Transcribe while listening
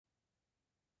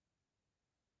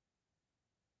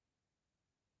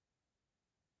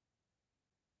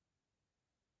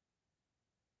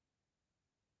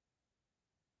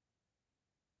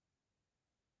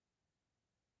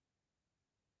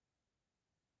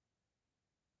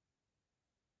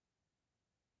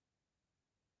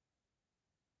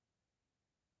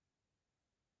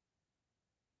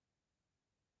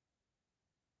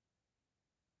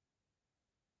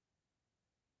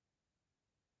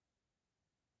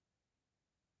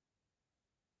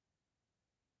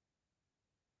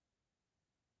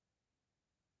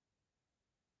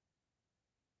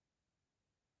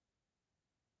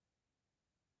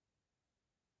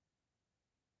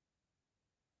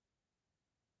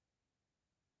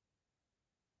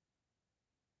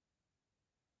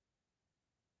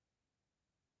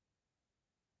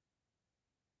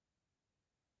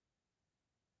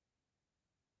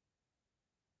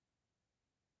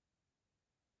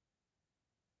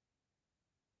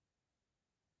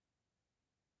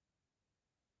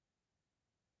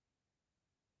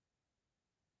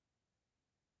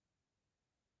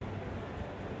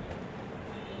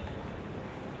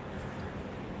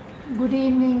Good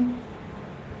evening.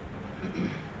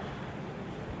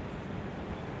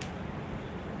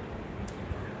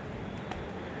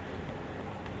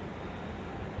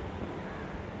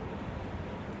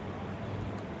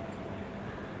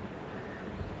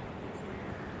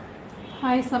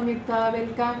 Hi Samyukta,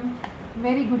 welcome.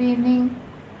 Very good evening.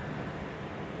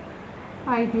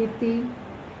 Hi Deepti.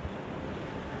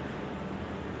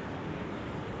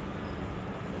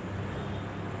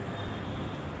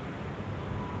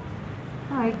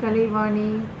 Hi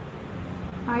Kalivani.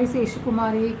 Hi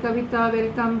Seshukumari. Kavita,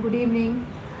 welcome. Good evening.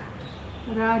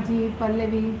 Raji,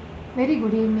 Pallavi. Very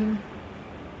good evening.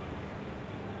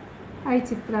 Hi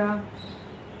Chitra.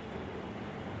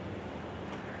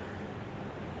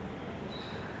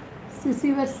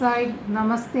 Sisiver side.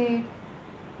 Namaste.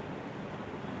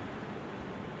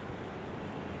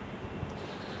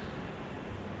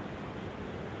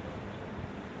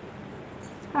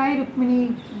 Hi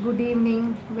Rukmini. Good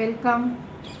evening. Welcome.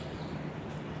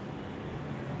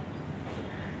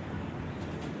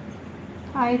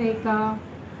 Hi Rekha.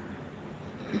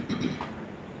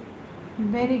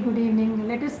 Very good evening.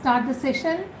 Let us start the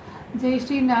session. Jai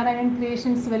Shri Narayan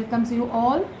Creations welcomes you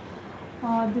all.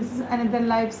 This is another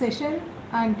live session,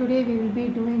 and today we will be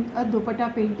doing a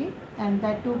dupatta painting, and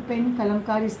that too pen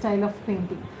kalamkari style of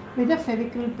painting with the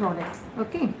Fevicryl products.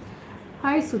 Okay.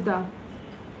 Hi Sudha.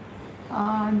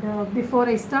 And before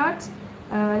I start,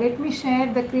 let me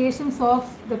share the creations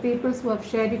of the people who have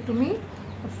shared it to me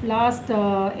of last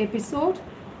episode.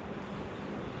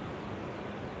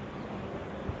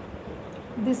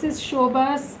 This is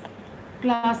Shobha's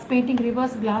glass painting,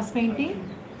 reverse glass painting.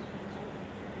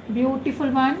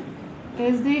 Beautiful one.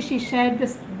 Yesterday she shared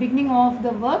the beginning of the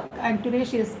work, and today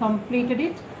she has completed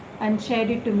it and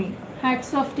shared it to me.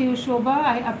 Hats off to you, Shobha.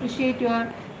 I appreciate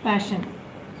your passion.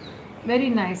 Very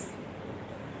nice.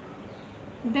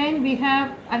 Then we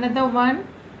have another one.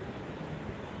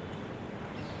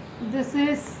 This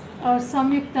is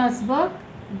Samyukta's work.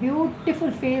 Beautiful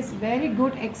face, very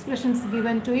good expressions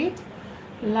given to it.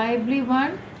 Lively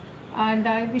one, and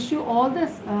I wish you all the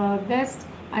best,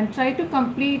 and try to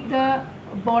complete the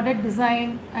border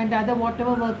design and other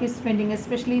whatever work is pending,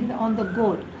 especially on the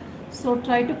gold. So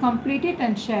try to complete it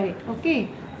and share it. Okay,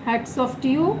 hats off to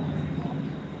you.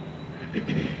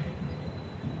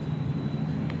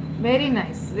 Very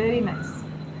nice, very nice.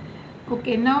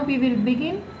 Okay, now we will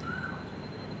begin.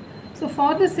 So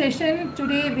for the session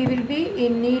today we will be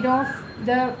in need of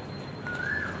the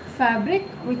fabric,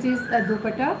 which is a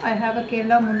dupatta. I have a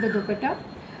Kerala Munda dupatta,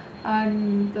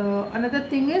 and another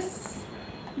thing is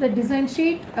the design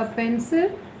sheet, a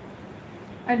pencil,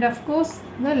 and of course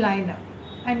the liner.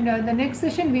 And the next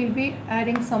session we will be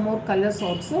adding some more colors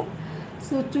also.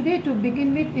 So today, to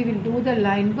begin with, we will do the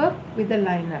line work with the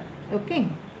liner. Okay.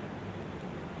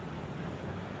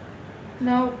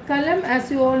 Now kalam,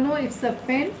 as you all know, it's a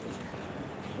pen.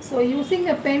 So using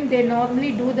a pen, they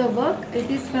normally do the work. It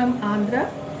is from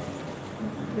Andhra.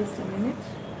 Just a minute.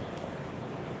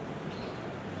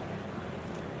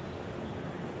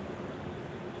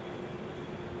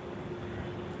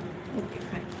 Okay,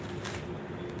 fine.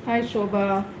 Hi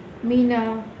Shobha,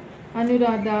 Meena,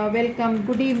 Anuradha, welcome,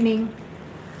 good evening.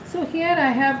 So here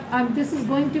I have, this is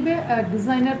going to be a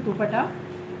designer dupatta.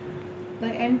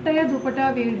 The entire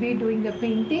dupatta we will be doing the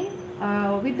painting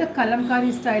with the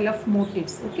kalamkari style of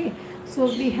motifs. Okay, so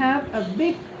we have a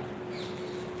big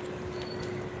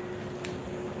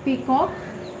peacock,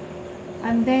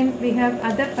 and then we have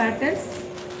other patterns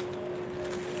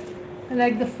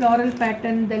like the floral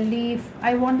pattern, the leaf.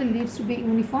 I want the leaves to be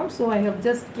uniform, so I have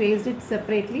just traced it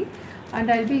separately, and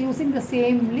I'll be using the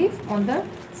same leaf on the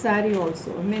sari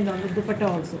also, I mean on the dupatta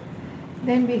also.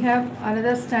 Then we have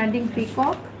another standing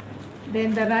peacock,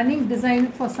 then the running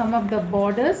design for some of the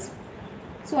borders.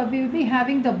 So we will be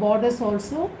having the borders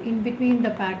also in between the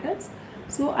patterns.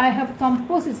 So I have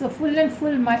composed, it's a full and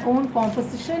full my own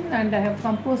composition, and I have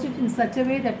composed it in such a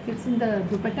way that fits in the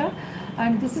dupatta,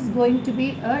 and this is going to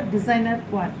be a designer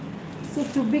one. So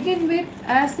to begin with,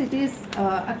 as it is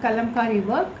a kalamkari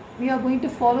work, we are going to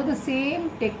follow the same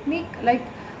technique, like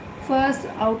first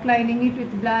outlining it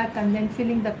with black and then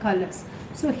filling the colors.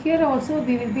 So here also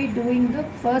we will be doing the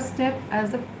first step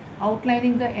as the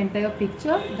outlining the entire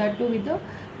picture, that too with the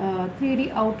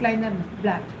 3D outliner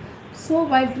black. So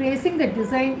while tracing the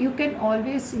design, you can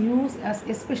always use,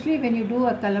 especially when you do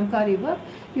a kalamkari work,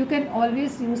 you can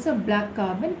always use a black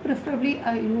carbon, preferably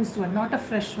a used one, not a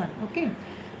fresh one. Okay,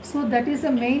 so that is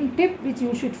the main tip which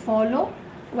you should follow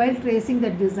while tracing the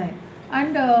design.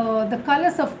 And the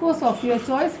colors, of course, of your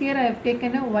choice. Here I have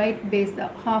taken a white base, the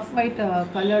half white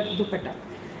colored dupatta.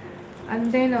 And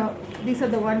then these are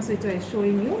the ones which I was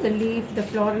showing you, the leaf, the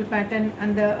floral pattern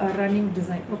and the running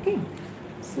design. Okay,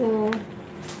 so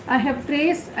I have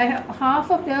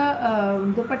half of the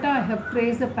dupatta, I have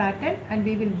traced the pattern and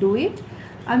we will do it,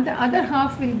 and the other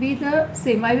half will be the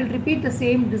same. I will repeat the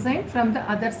same design from the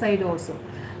other side also.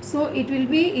 So it will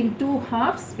be in two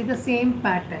halves with the same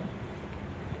pattern.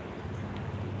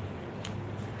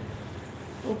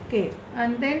 Okay,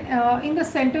 and then in the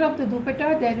center of the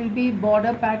dupatta there will be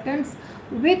border patterns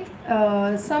with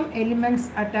some elements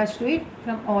attached to it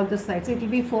from all the sides. It will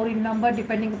be 4 in number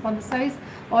depending upon the size,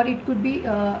 or it could be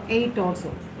 8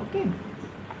 also. Okay,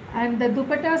 and the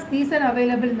dupattas, these are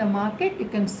available in the market, you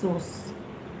can source.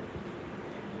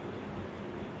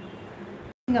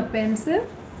 A pencil,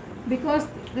 because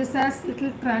this has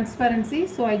little transparency,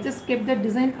 so I just kept the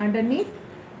design underneath,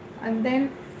 and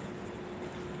then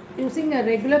using a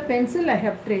regular pencil I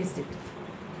have traced it.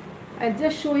 I'll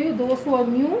just show you, those who are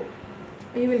new,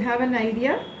 you will have an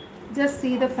idea. Just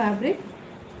see the fabric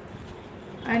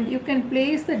and you can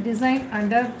place the design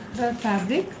under the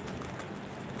fabric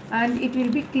and it will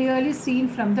be clearly seen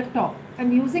from the top,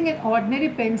 and using an ordinary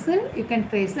pencil you can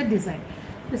trace the design.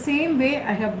 The same way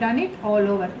I have done it all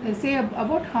over, say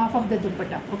about half of the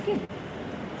dupatta. Okay.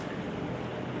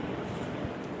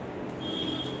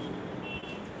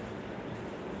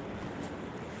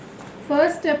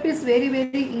 First step is very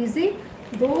easy.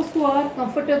 Those who are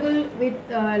comfortable with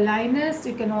liners,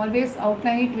 you can always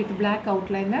outline it with black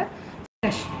outliner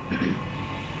brush.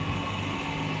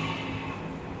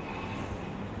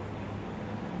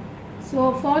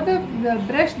 So for the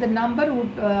brush, the number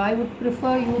would I would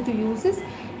prefer you to use is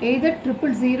either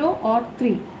 000 or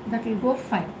 3. That will go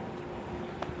fine.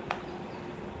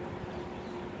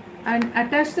 And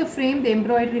attach the frame, the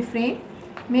embroidery frame.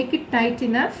 Make it tight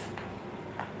enough.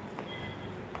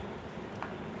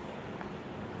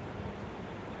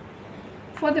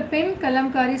 For the pen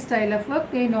kalamkari style of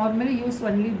work, they normally use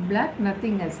only black,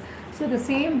 nothing else. So the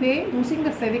same way, using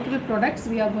the Fevicryl products,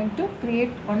 we are going to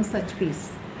create one such piece.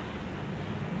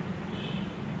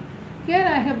 Here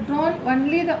I have drawn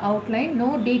only the outline,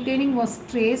 no detailing was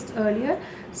traced earlier.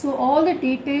 So all the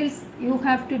details you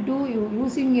have to do,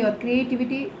 using your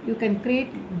creativity, you can create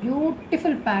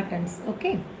beautiful patterns.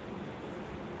 Okay.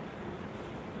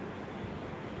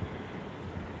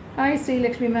 Hi Sri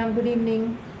Lakshmi ma'am, good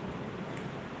evening.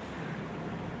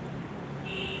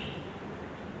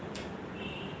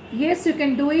 Yes, you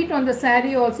can do it on the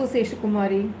saree also,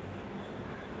 Seshakumari.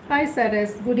 Hi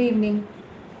Saras, good evening.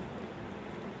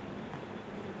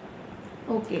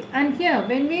 Okay, and here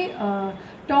when we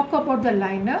talk about the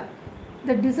liner,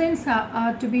 the designs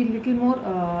are to be little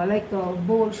more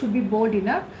bold, should be bold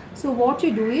enough. So what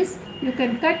you do is, you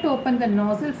can cut open the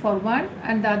nozzle for one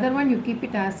and the other one you keep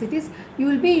it as it is. You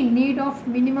will be in need of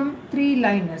minimum 3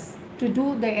 liners to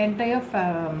do the entire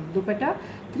dupatta.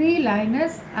 3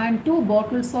 liners and 2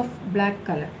 bottles of black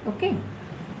color. Okay.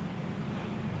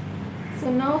 So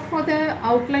now for the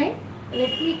outline,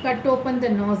 let me cut open the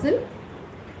nozzle.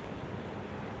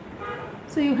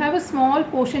 So you have a small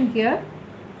portion here,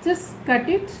 just cut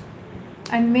it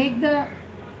and make the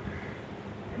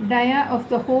dia of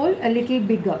the hole a little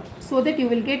bigger so that you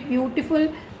will get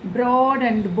beautiful broad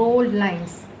and bold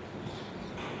lines.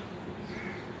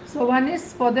 So one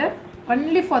is for the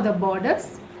only for the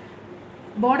borders,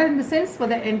 border in the sense for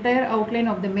the entire outline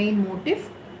of the main motif.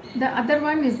 The other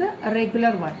one is a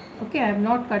regular one. Okay, I have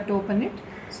not cut open it.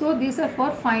 So these are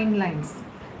for fine lines,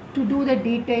 to do the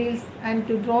details and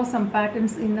to draw some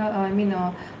patterns in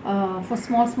the, for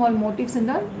small motifs in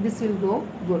the, this will go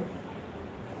good.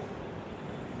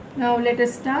 Now let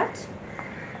us start.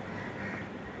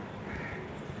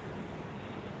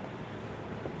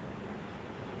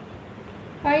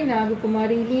 Hi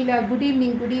Nagakumari, Leela, good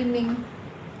evening, good evening.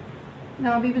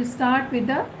 Now we will start with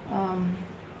the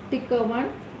thicker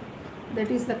one, that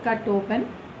is the cut open.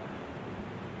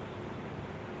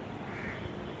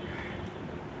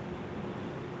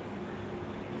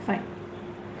 Fine.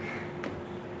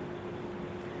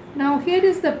 Now here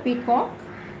is the peacock.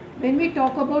 When we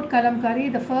talk about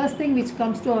kalamkari, the first thing which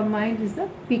comes to our mind is the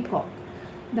peacock,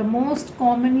 the most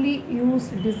commonly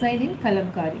used design in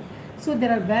kalamkari. So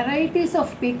there are varieties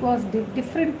of peacocks,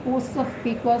 different poses of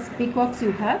peacocks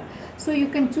you have. So you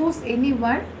can choose any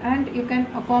one and you can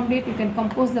accommodate, you can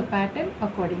compose the pattern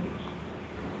accordingly.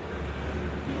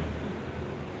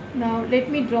 Now let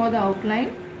me draw the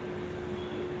outline.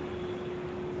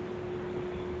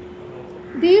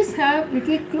 These have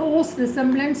little close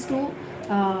resemblance to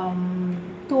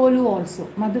Tolu also,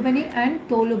 Madhubani and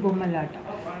Tolu Bommalata.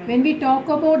 When we talk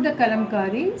about the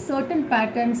kalamkari, certain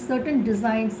patterns, certain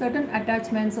designs, certain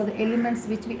attachments or the elements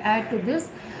which we add to this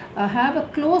have a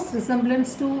close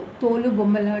resemblance to Tolu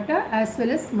Bommalata as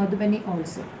well as Madhubani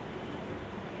also.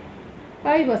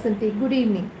 Hi Vasanti, good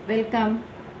evening, welcome.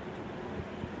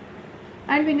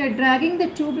 And when you're dragging the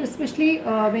tube, especially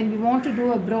when we want to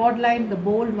do a broad line, the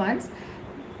bold ones,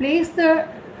 place the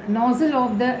nozzle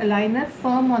of the liner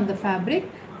firm on the fabric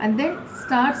and then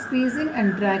start squeezing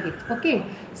and drag it. Okay,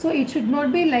 so it should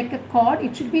not be like a cord,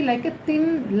 it should be like a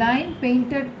thin line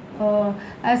painted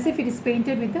as if it is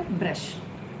painted with a brush.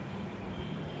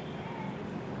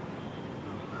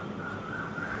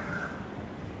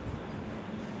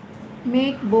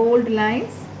 Make bold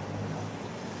lines.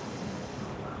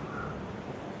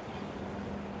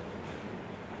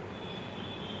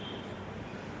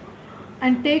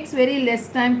 And takes very less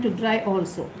time to dry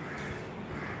also.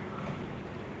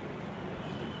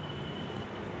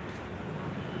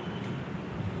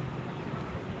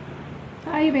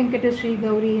 Hi Venkateshri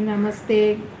Gauri,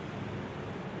 namaste.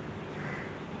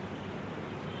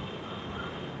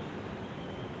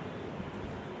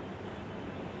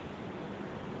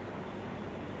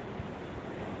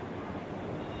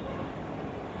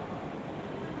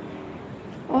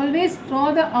 Always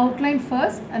draw the outline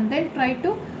first and then try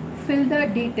to fill the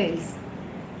details.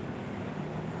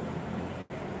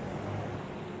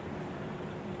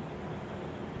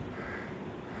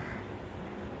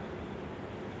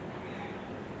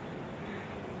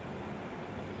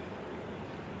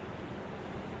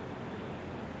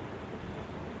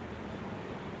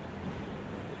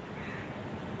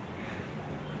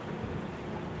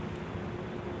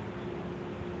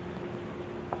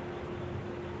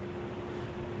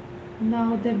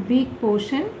 Now the beak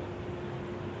portion.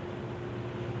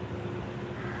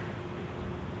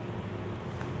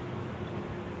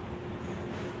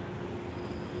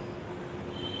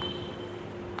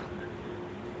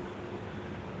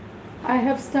 I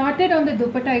have started on the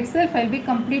dupatta itself. I will be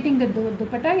completing the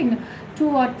dupatta in 2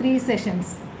 or 3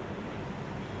 sessions.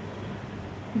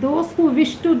 Those who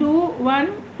wish to do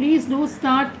one, please do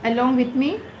start along with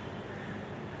me.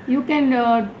 You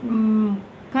can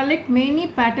collect many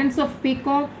patterns of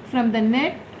peacock from the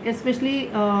net, especially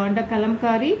the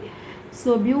kalamkari.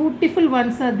 So beautiful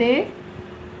ones are there.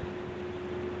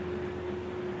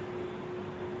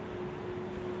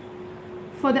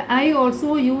 For the eye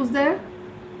also use the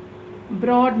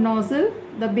broad nozzle,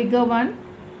 the bigger one.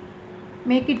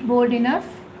 Make it bold enough.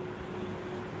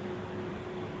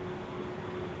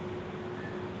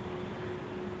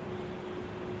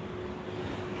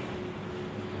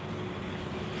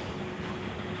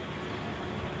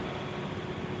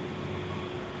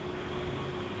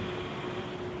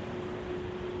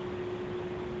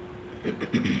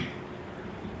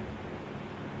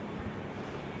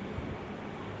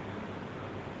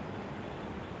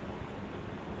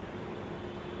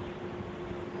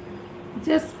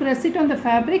 Just press it on the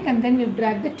fabric and then you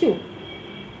drag the tube.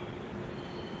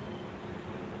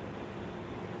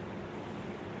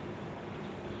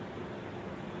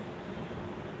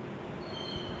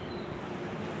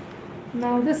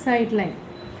 Now the side line.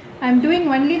 I am doing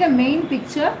only the main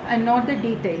picture and not the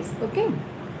details. Okay.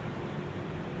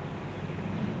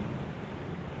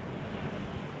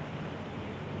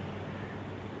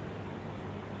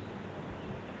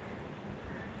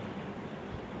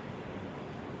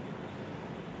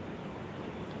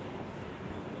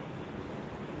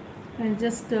 And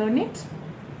just turn it.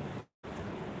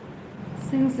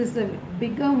 Since this is a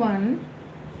bigger one,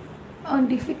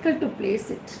 difficult to place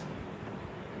it.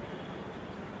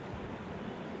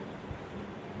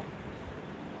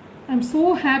 I'm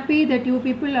so happy that you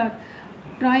people are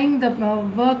trying the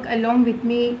work along with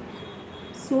me.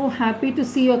 So happy to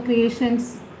see your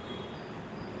creations.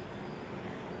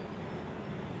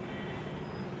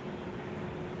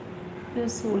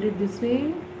 Just hold it this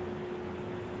way.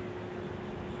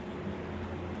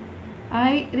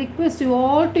 I request you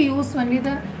all to use only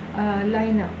the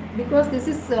liner because this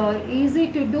is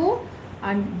easy to do,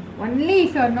 and only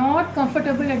if you are not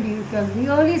comfortable and if you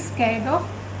are really scared of,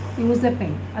 use the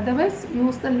pen. Otherwise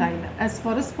use the liner as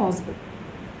far as possible.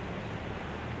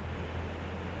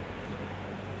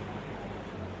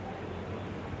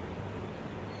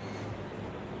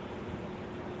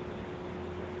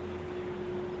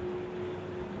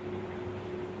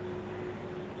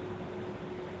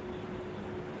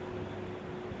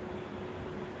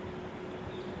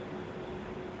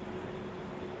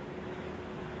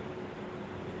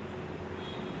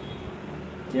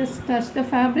 Just touch the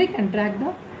fabric and drag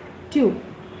the tube.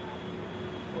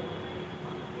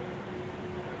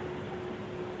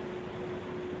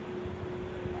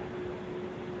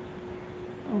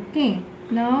 Okay,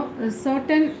 now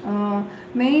certain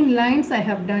main lines I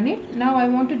have done it. Now I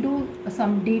want to do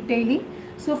some detailing.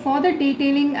 So for the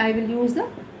detailing I will use the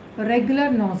regular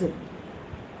nozzle.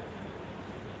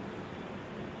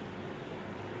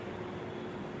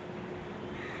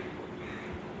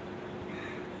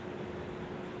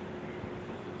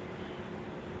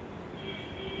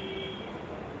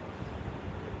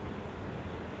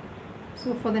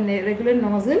 So for the regular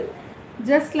nozzle,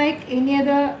 just like any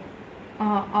other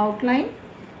outline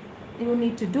you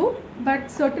need to do,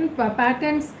 but certain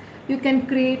patterns you can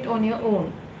create on your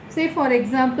own. Say for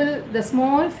example, the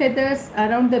small feathers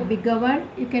around the bigger one,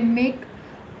 you can make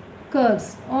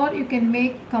curves or you can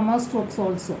make comma strokes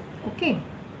also. Okay.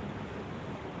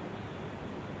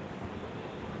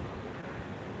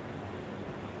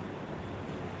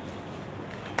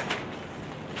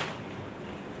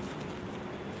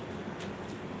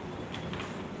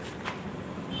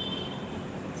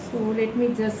 So let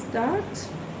me just start.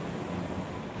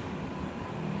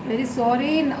 Very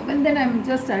sorry, now and then I'm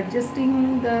just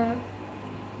adjusting the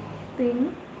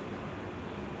thing.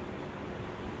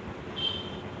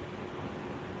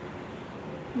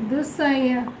 This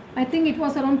I think it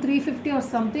was around 350 or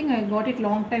something. I got it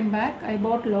long time back. I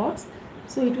bought lots,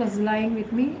 so it was lying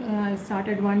with me. I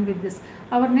started one with this.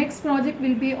 Our next project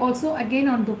will be also again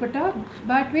on dupatta,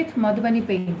 but with Madhubani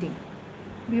painting.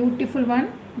 Beautiful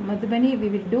one, Madhubani we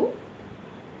will do.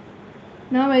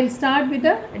 Now I will start with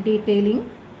the detailing.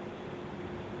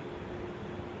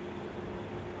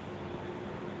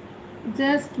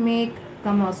 Just make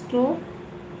comma stroke.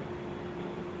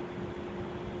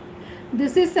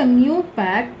 This is a new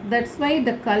pack, that's why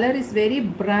the color is very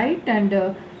bright and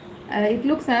it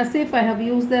looks as if I have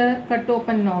used the cut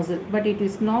open nozzle, but it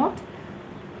is not.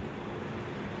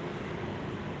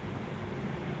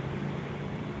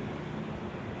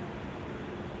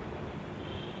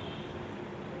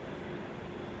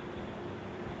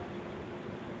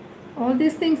 All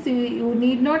these things you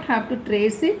need not have to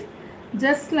trace it.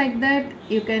 Just like that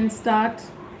you can start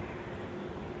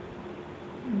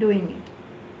doing it.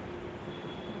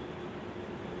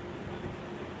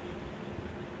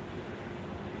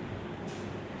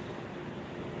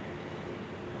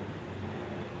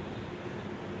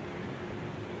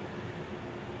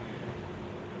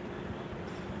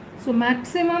 So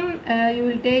maximum you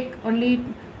will take only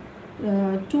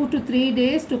 2 to 3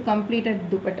 days to complete a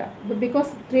dupatta. But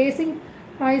because tracing,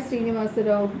 hi Srinivasa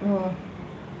Rao,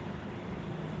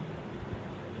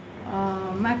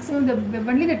 maximum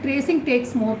only the tracing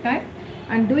takes more time,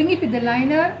 and doing it with the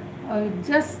liner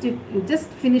you just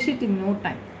finish it in no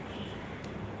time.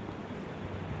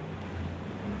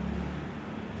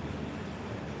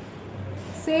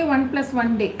 Say 1 plus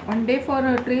 1 day, 1 day for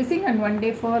tracing and 1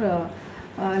 day for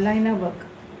liner work.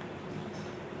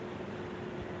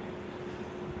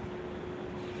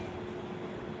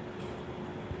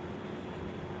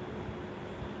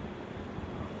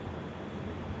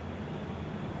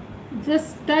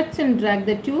 Just touch and drag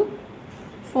the tube,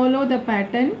 follow the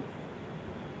pattern.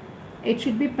 It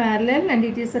should be parallel and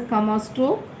it is a comma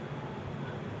stroke,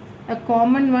 a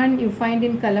common one you find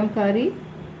in kalamkari,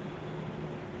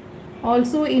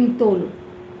 also in tolu.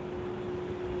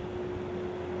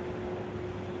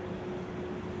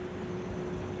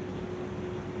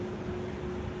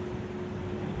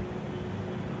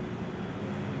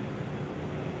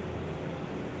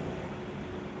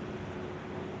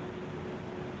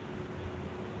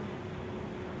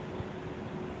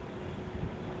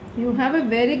 You have a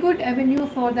very good avenue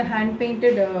for the hand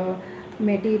painted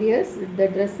materials, the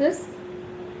dresses.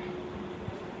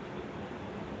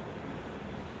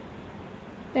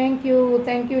 Thank you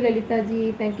Lalita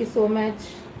ji, thank you so much.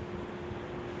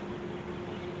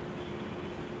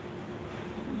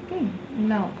 Okay,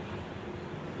 now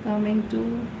coming to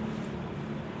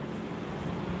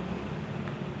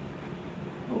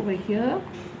over here.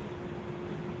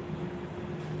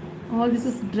 All this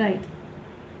is dried.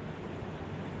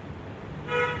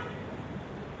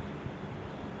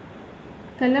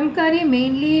 Kalamkari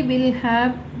mainly will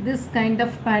have this kind of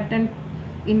pattern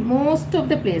in most of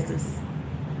the places.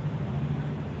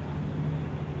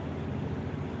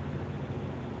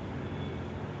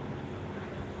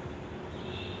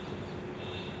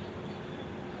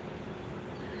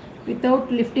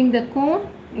 Without lifting the cone,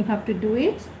 you have to do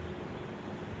it.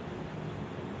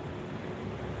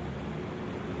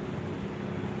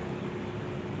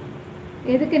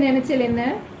 எதுக்கு நினைச்சல் என்ன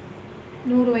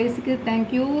 100 வயசுக்கு thank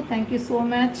you so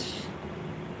much.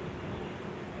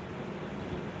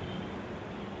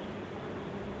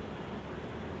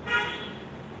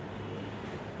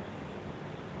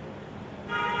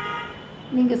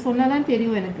 நீங்க சொன்னாதான்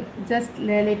தெரியும் எனக்கு. Just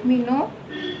let me know.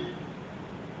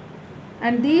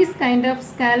 And these kind of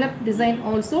scallop design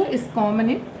also is common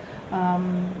in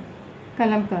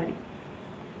kalamkari.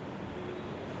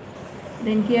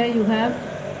 Then here you have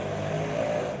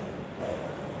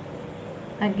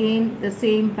again the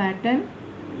same pattern.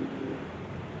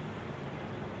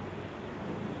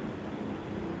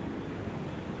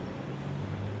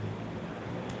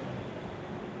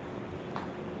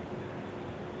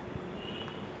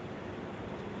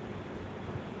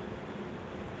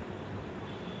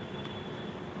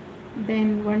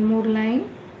 Then one more line,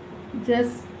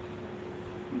 just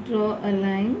draw a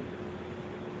line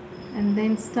and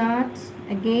then start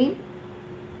again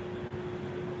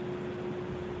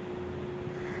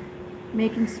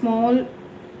making small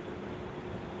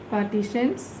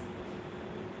partitions.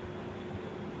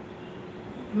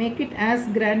 Make it as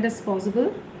grand as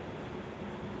possible.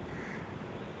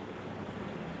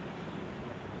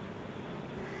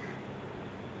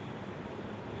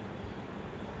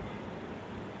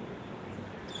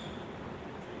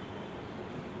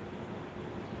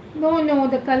 No,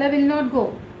 the color will not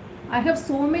go. I have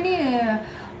so many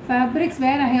fabrics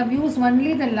where I have used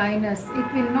only the liners.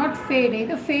 It will not fade,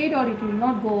 either fade or it will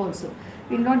not go also.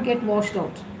 Will not get washed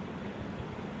out.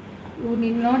 You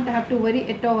need not have to worry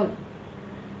at all.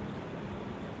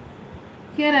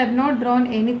 Here I have not drawn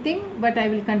anything, but I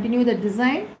will continue the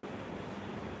design.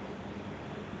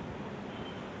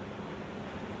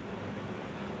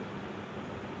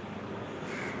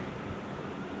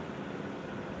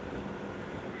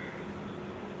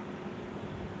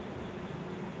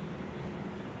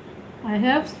 I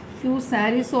have few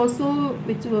sarees also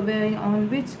which were wearing, on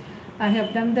which I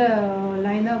have done the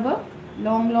liner work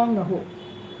long ago.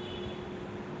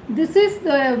 This is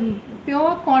the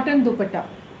pure cotton dupatta.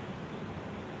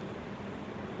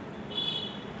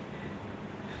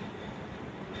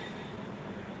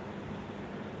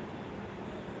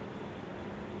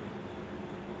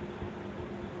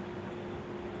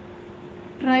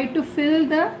 Try to fill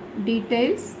the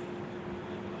details.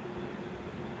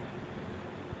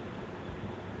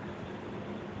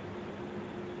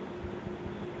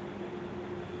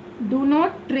 Do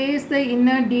not trace the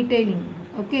inner detailing,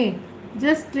 okay?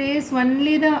 Just trace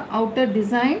only the outer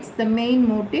designs, the main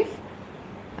motif,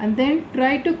 and then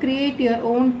try to create your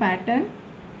own pattern.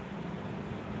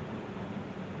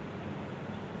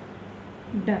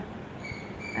 Done.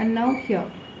 And now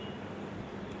here.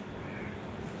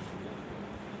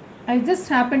 I just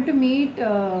happened to meet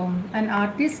an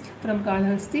artist from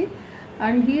Kalhasti,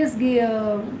 and he has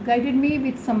guided me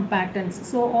with some patterns.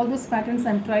 So all those patterns I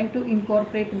am trying to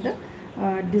incorporate in the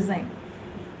design.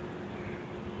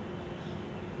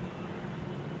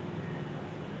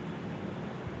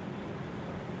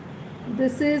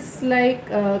 This is like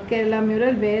Kerala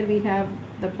mural where we have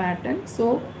the pattern.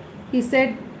 So he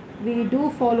said we do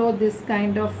follow this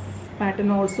kind of pattern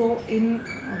also in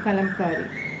kalamkari.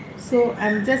 So I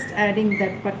am just adding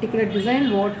that particular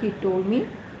design what he told me.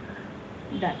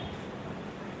 Done.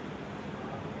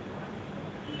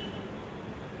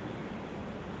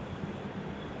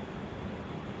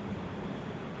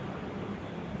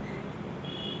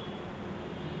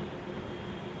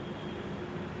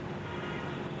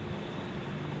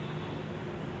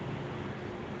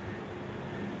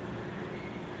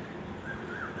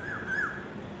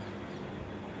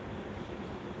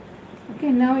 Okay,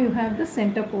 now you have the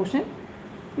center portion.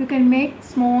 You can make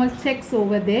small checks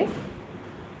over there.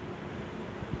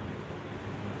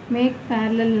 Make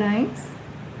parallel lines.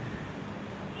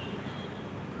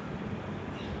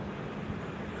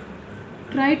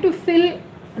 Try to fill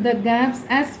the gaps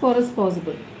as far as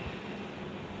possible.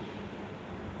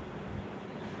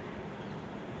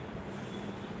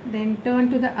 Then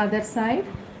turn to the other side.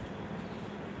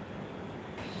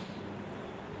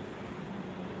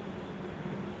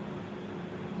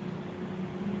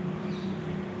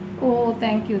 Oh,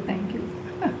 thank you.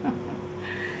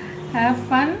 Have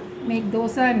fun, make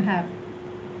dosa and have.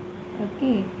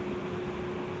 Okay.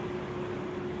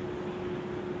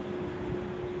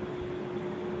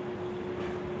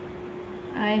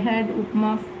 I had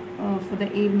upma for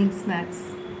the evening snacks.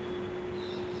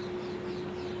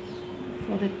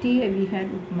 For the tea we had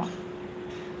upma.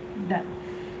 Done.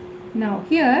 Now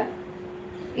here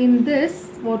in this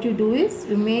what you do is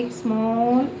you make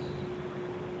small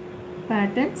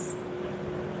patterns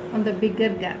on the bigger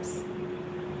gaps.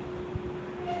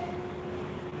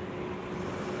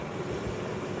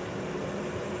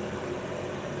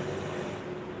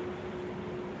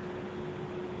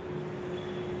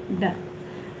 Done.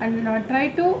 And now try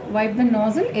to wipe the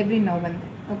nozzle every now and then.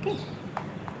 Okay.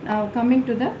 Now coming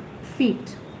to the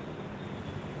feet.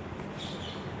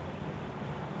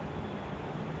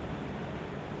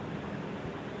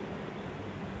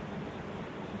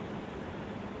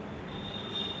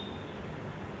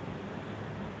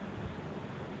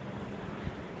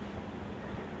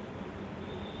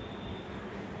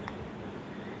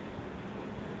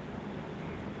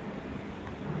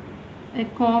 A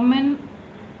common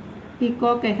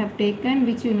peacock I have taken,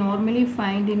 which you normally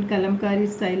find in kalamkari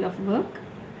style of work.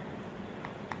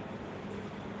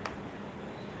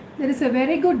 There is a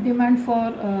very good demand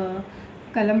for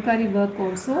kalamkari work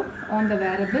also on the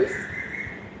wearables.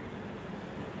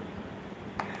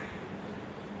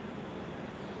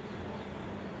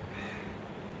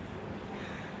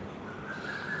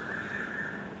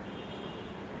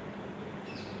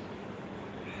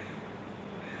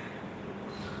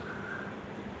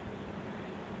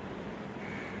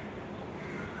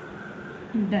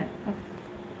 Done.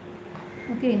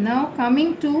 Okay, now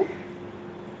coming to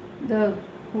the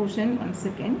portion, 1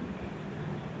 second.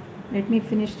 Let me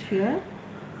finish here.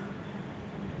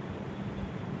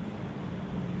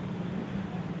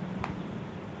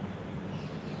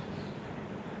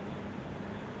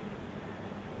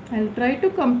 I'll try to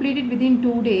complete it within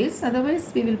 2 days,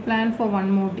 otherwise we will plan for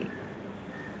one more day.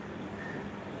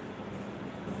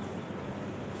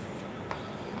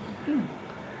 Okay.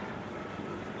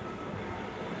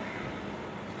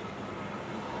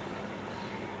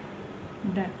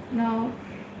 Done. Now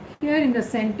here in the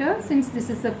center, since this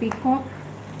is a peacock,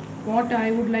 what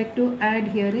I would like to add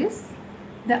here is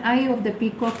the eye of the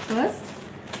peacock first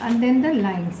and then the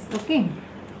lines. Okay,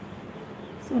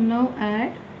 so now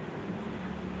add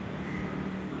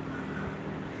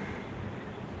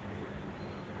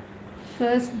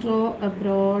first, draw a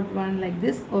broad one like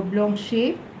this, oblong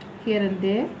shape here and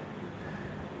there.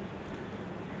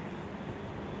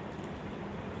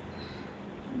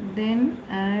 Then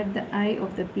add the eye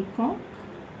of the peacock.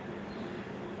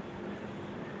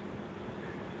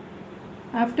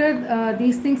 After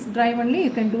these things dry only,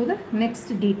 you can do the next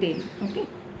detail. Okay.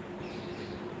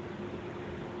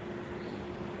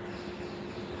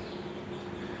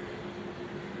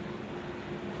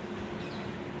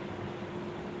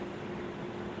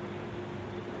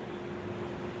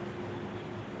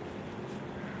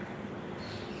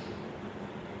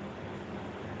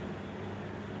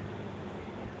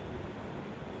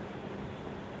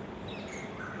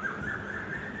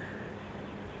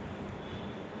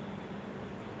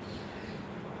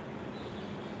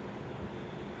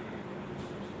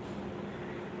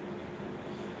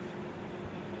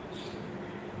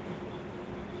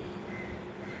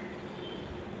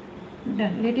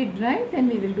 Done. Let it dry, then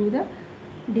we will do the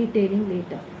detailing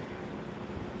later.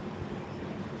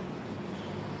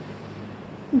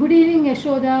 Good evening,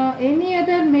 Yashoda. Any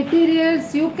other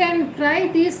materials? You can try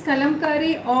this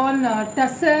kalamkari on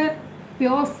tussar,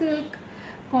 pure silk,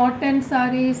 cotton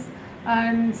sarees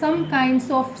and some kinds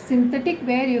of synthetic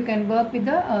where you can work with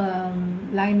the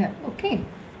liner. Okay.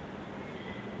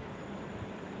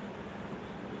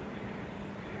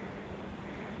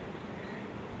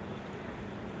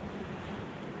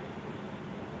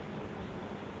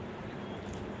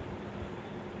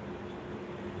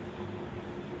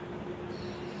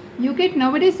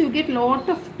 Nowadays you get lot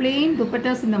of plain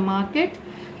dupattas in the market,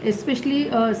 especially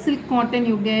silk cotton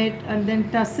you get, and then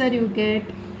tussar you get,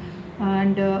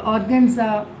 and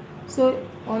organza. So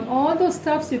on all those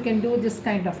stuffs you can do this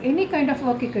kind of, any kind of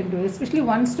work you can do, especially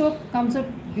one stroke comes out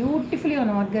beautifully on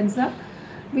organza,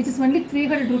 which is only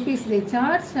 300 rupees they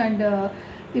charge, and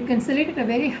you can sell it at a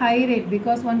very high rate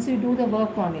because once you do the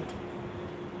work on it.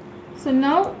 So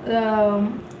now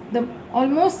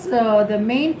almost the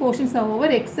main portions are over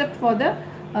except for the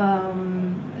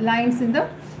lines in the,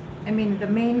 the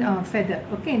main feather.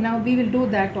 Okay, now we will do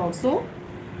that also.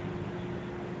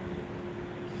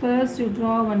 First you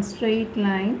draw one straight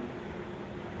line.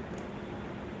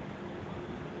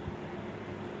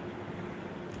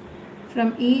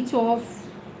 From each of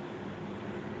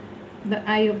the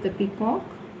eye of the peacock,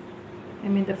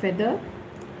 the feather.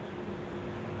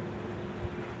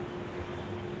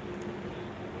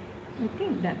 Okay,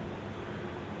 done.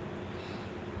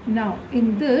 Now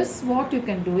in this what you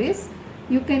can do is,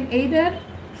 you can either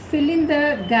fill in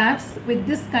the gaps with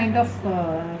this kind of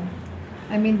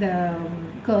the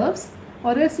curves,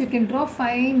 or else you can draw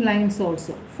fine lines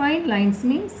also. Fine lines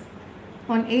means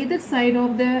on either side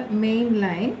of the main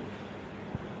line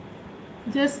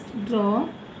just draw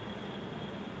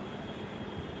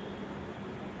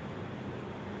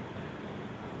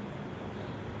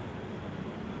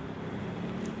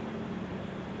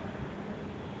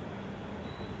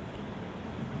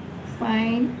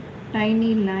fine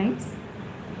tiny lines,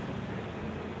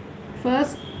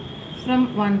 first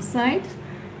from one side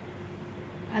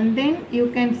and then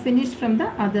you can finish from the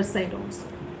other side also.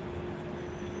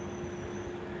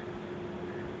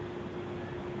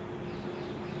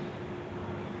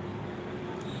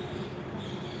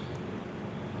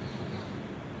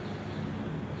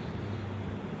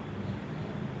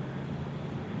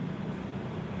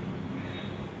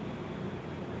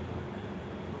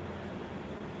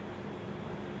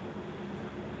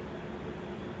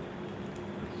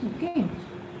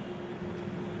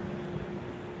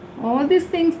 all these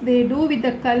things they do with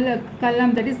the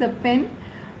kalam, that is the pen,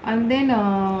 and then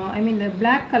the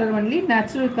black color only,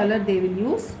 natural color they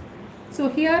will use. So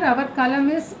here our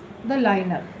kalam is the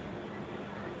liner.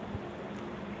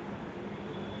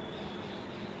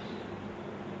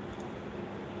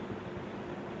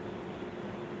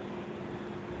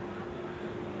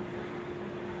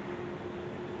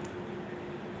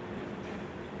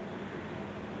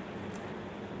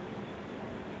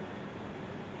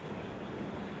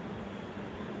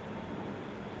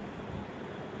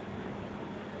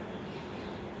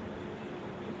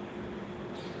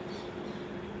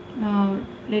 Now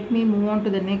let me move on to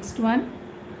the next one.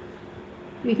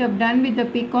 We have done with the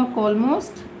peacock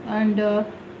almost, and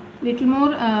little more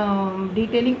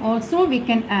detailing also we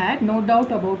can add, no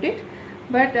doubt about it,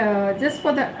 but just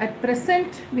for the at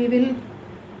present we will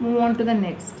move on to the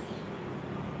next.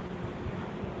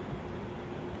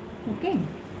 Okay,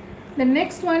 the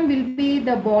next one will be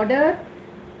the border.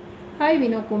 Hi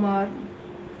Vino Kumar,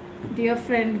 dear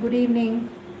friend, good evening.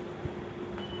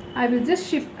 I will just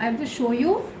show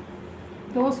you.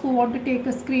 Those who want to take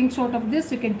a screenshot of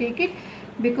this, you can take it,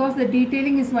 because the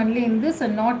detailing is only in this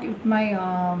and not with my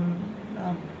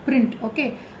print.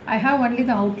 Okay, I have only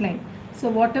the outline, so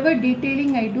whatever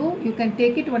detailing I do, you can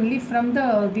take it only from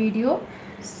the video.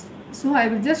 So I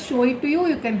will just show it to you.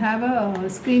 You can have a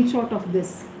screenshot of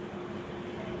this.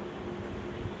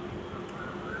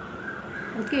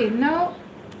 Okay, now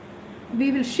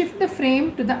we will shift the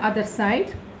frame to the other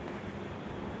side.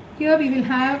 Here we will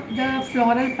have the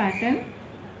floral pattern.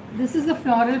 This is the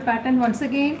floral pattern. Once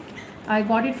again, I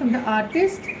got it from the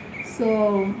artist.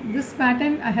 So this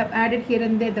pattern I have added here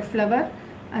and there the flower,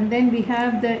 and then we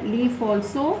have the leaf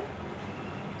also.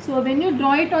 So when you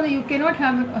draw it on, you cannot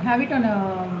have it on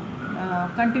a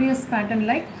continuous pattern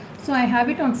like. So I have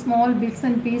it on small bits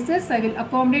and pieces. I will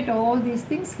accommodate all these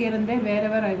things here and there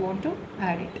wherever I want to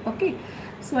add it. Okay.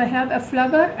 So I have a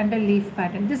flower and a leaf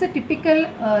pattern. This is a typical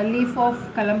leaf of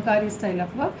kalamkari style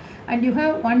of work, and you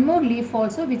have one more leaf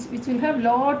also which will have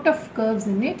lot of curves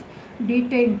in it,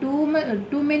 detail,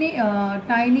 too many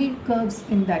tiny curves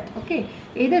in that. Okay,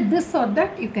 either this or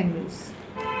that you can use.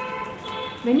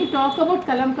 When you talk about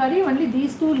kalamkari, only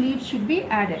these two leaves should be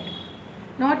added,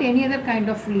 not any other kind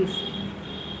of leaf.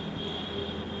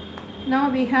 Now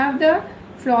we have the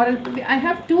floral. I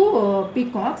have two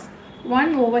peacocks,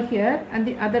 one over here and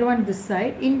the other one this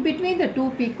side. In between the two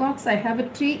peacocks I have a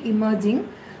tree emerging,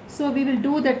 so we will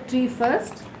do the tree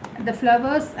first, the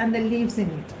flowers and the leaves in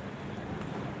it.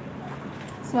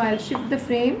 So I'll shift the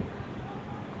frame.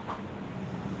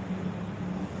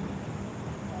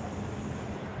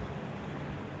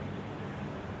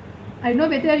 I don't know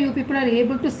whether you people are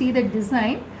able to see the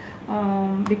design,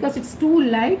 because it's too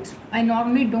light. I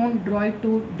normally don't draw it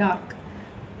too dark.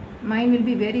 Mine will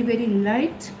be very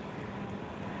light.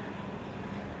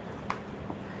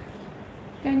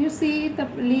 Can you see the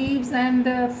leaves and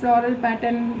the floral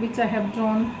pattern which I have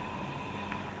drawn?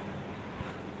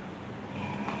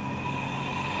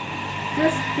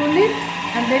 Just pull it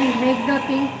and then make the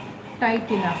thing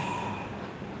tight enough.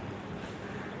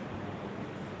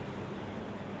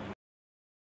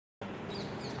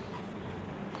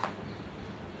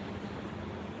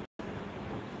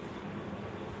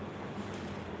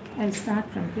 I'll start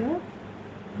from here.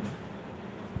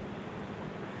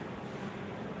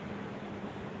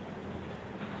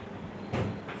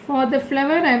 For the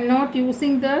flower, I am not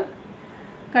using the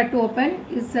cut open.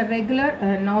 It's a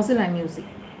regular nozzle I am using.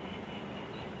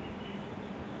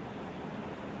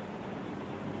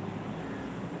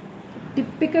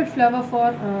 Typical flower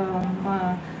for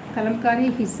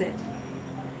kalamkari, he said.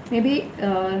 Maybe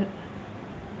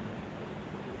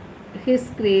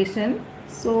his creation.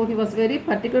 So he was very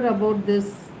particular about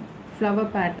this flower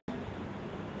pattern.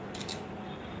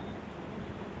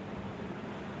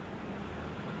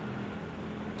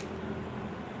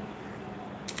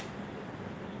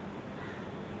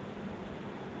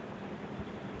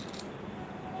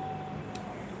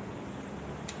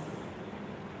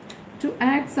 To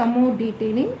add some more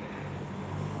detailing,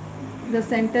 the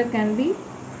center can be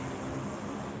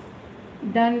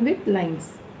done with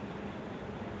lines.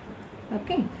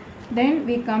 Okay, then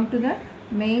we come to the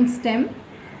main stem.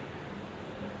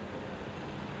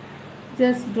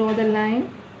 Just draw the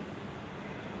line.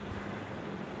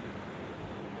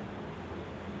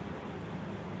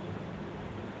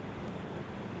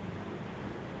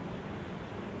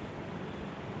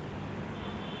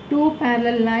 Two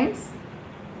parallel lines.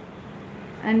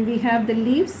 And we have the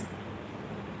leaves.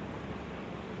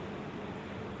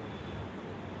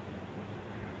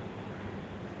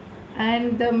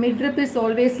 And the midrib is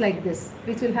always like this,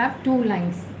 which will have two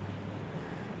lines.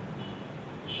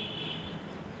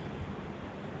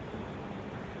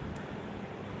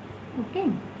 Okay.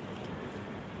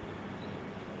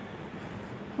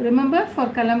 Remember, for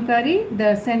kalamkari,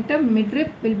 the center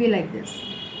midrib will be like this.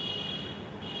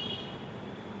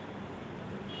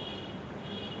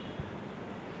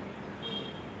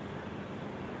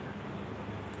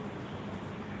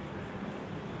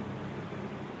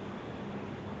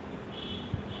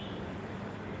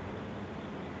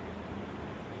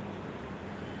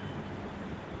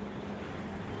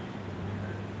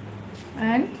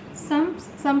 And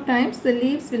sometimes the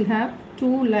leaves will have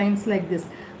two lines like this,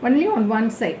 only on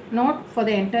one side, not for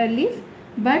the entire leaf,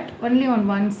 but only on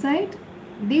one side.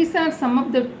 These are some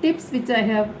of the tips which I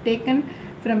have taken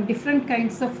from different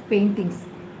kinds of paintings,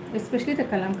 especially the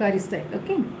kalamkari style.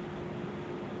 Okay.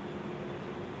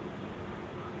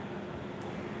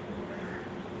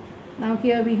 Now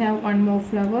here we have one more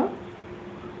flower.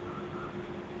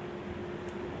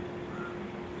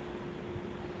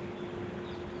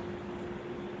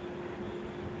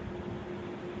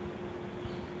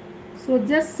 So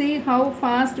just see how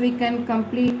fast we can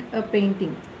complete a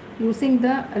painting using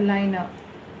the liner.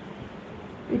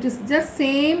 It is just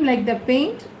same like the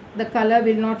paint. The color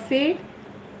will not fade,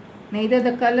 neither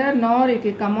the color nor it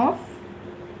will come off.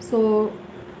 So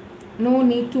no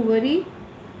need to worry.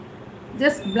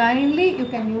 Just blindly you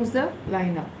can use the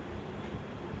liner.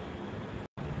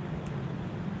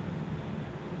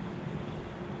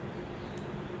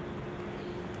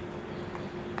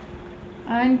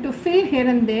 And to fill here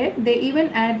and there, they even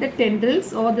add the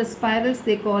tendrils or the spirals,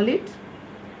 they call it.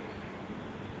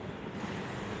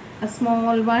 A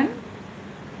small one.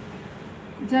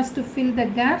 Just to fill the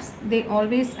gaps, they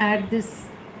always add this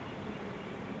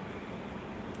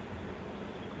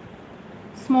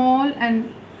small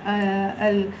and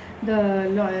the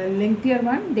lengthier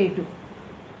one they do.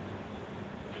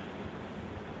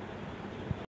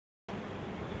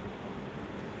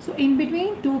 So in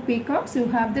between two peacocks you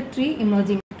have the tree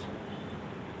emerging.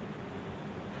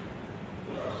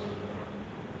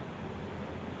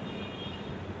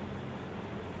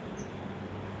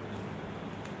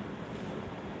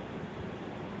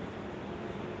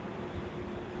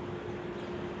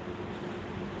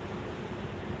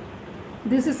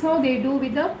 This is how they do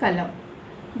with the color.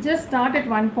 Just start at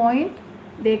one point,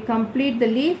 they complete the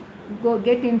leaf, go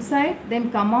get inside,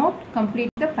 then come out, complete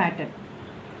the pattern.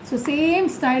 So same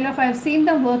style of, I have seen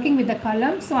them working with the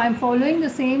column, so I am following the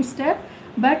same step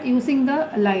but using the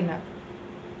liner.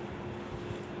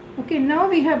 Okay, now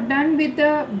we have done with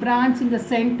the branch in the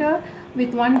center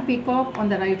with one peacock on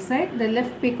the right side. The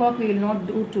left peacock we will not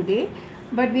do today,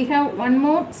 but we have one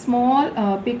more small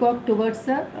peacock towards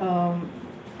the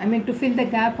to fill the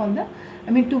gap on the,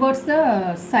 towards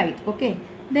the side. Okay,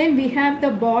 then we have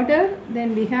the border,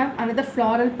 then we have another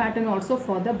floral pattern also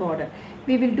for the border.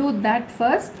 We will do that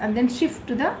first and then shift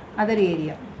to the other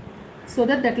area so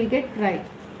that will get right.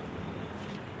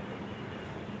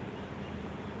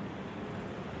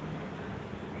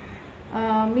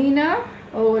 Meena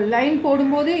line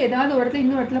போடும்போது ஏதாவது ஒரு இடத்துல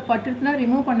இன்னொரு இடத்துல பட்டுட்டுனா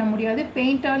remove பண்ண முடியாது,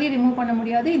 பெயிண்டாலையும் remove பண்ண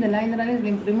முடியாது, இந்த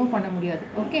லைனராலையும் ரிமூவ் பண்ண முடியாது.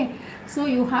 Okay, so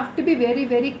you have to be very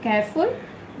very careful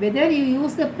whether you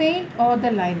use the paint R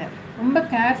the liner. ரொம்ப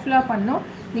கேர்ஃபுல்லாக பண்ணோம்.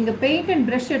 நீங்கள் பெயிண்ட் அண்ட்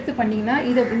ப்ரஷ் எடுத்து பண்ணிங்கன்னா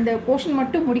இந்த போர்ஷன்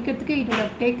மட்டும் முடிக்கிறதுக்கு இட்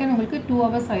டேக்கன் உங்களுக்கு 2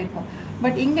 hours ஆகிருக்கும்.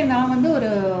 பட் இங்கே நான் வந்து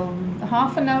ஒரு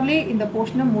 ½ an hourலேயே இந்த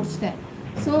போர்ஷனை முடிச்சிட்டேன்.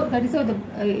 ஸோ தட் இஸ்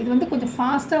இது வந்து கொஞ்சம்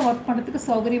ஃபாஸ்ட்டாக ஒர்க் பண்ணுறதுக்கு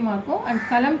சௌகரியமாக இருக்கும். அண்ட்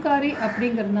கலம்காரி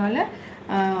அப்படிங்கிறதுனால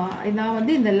நான்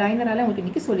வந்து இந்த லைனரால் உங்களுக்கு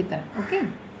இன்றைக்கி சொல்லித்தரேன். Okay,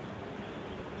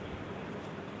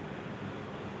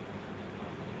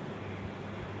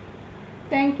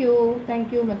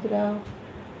 thank you Mathura.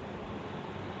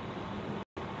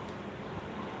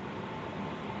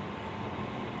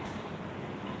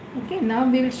 Okay, now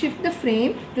we will shift the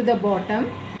frame to the bottom.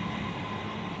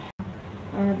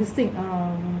 This thing,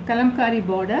 kalamkari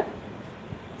border.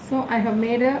 So I have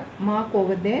made a mark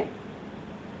over there,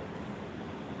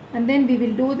 and then we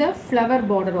will do the flower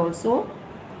border also.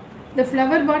 The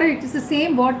flower border, it is the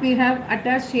same what we have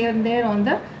attached here and there on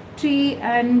the tree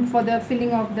and for the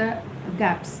filling of the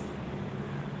gaps.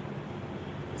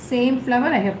 Same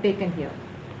flower I have taken here.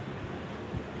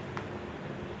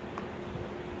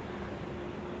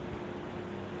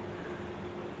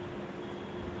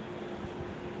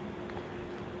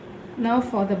 Now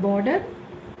for the border,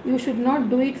 you should not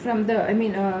do it from the,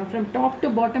 from top to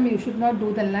bottom you should not do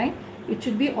the line. It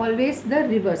should be always the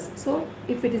reverse. So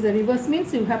if it is a reverse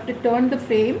means you have to turn the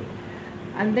frame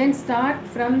and then start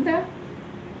from the,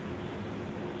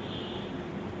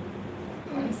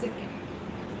 one second.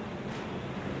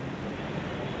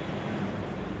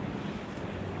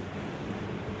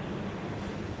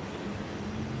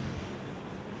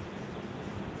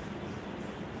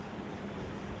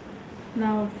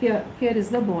 Now here is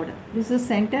the border. This is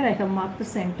center. I have marked the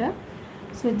center.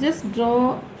 So just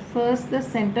draw first the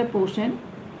center portion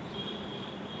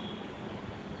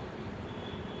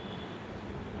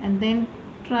and then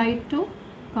try to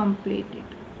complete it.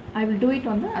 I will do it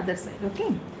on the other side.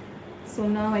 Okay. So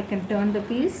now I can turn the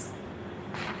piece.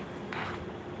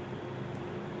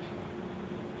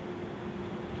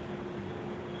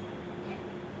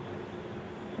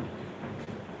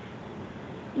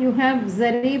 You have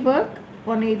zari work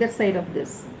on either side of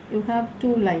this. You have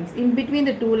two lines. In between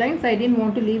the two lines, I didn't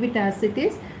want to leave it as it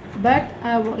is, but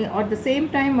at the same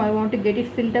time I want to get it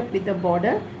filled up with the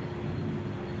border,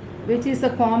 which is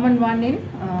a common one in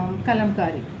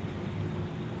kalamkari.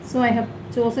 So I have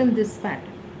chosen this pattern.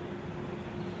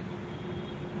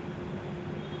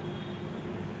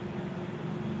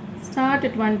 Start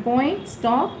at one point,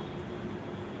 stop,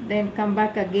 then come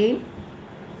back again,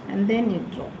 and then you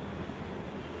draw.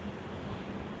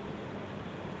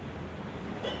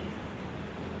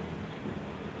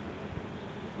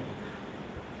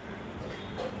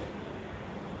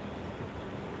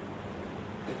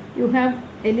 You have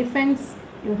elephants,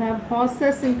 you have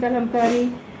horses in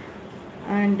kalamkari,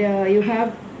 and you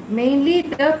have mainly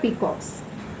the peacocks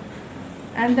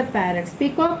and the parrots.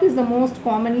 Peacock is the most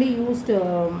commonly used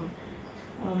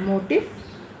motif.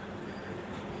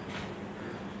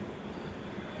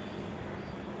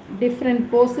 Different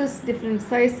poses, different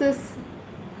sizes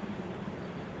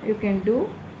you can do.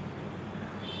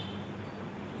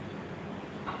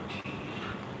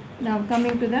 Now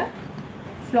coming to the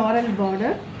floral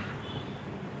border.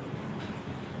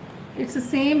 It's the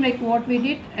same like what we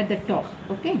did at the top.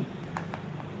 Okay.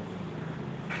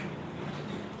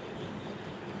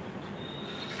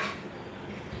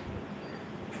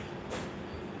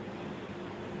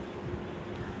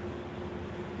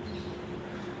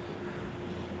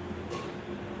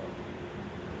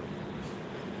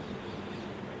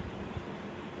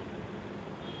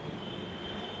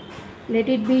 Let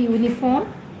it be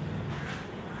uniform.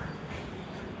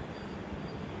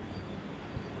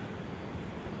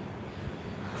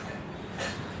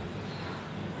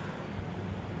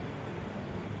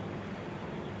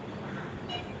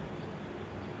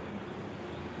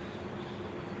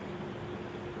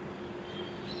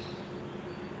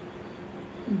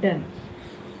 Done.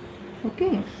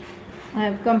 Okay, I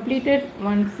have completed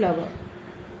one flower.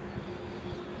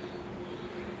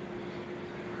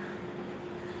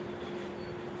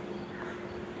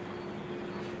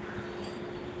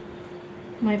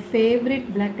 My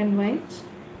favorite black and white.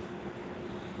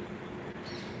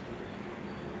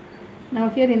 Now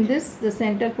here in this, the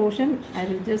center portion, I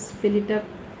will just fill it up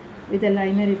with the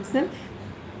liner itself.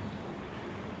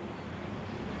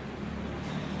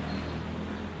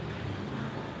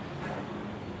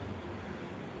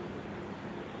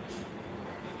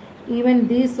 Even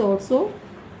this also,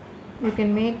 you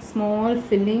can make small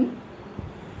filling.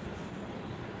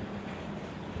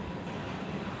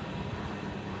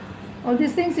 All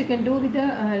these things you can do with the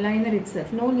liner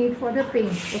itself. No need for the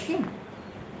paint. Okay.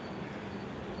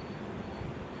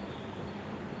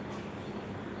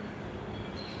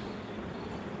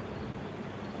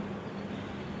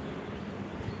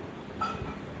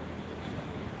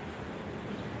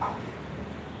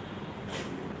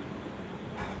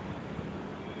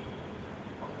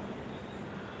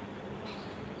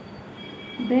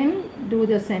 Then do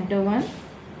the center one.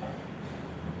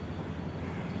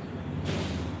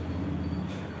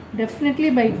 Definitely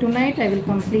by tonight I will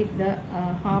complete the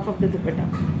half of the dupatta.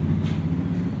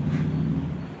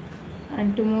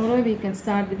 And tomorrow we can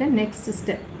start with the next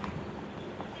step.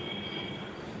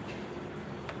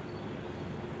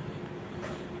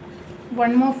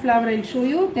 One more flower I will show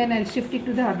you, then I will shift it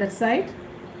to the other side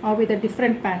or with a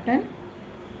different pattern.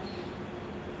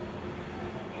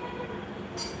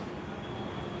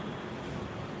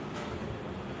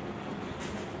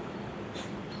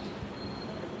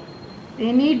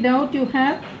 Any doubt you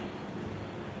have,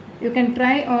 you can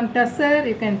try on tussar,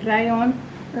 you can try on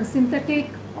synthetic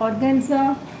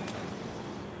organza.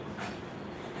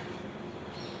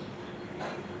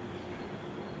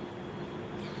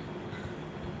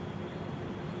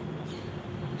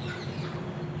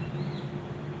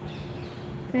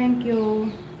 Thank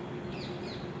you.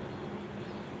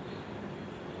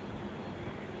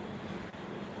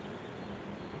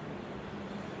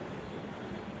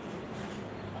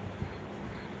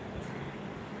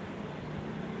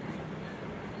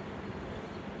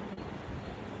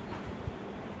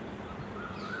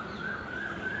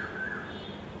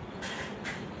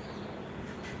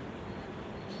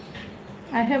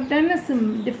 I have done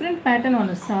some different pattern on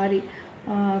a sari,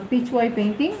 peach white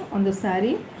painting on the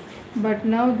sari, but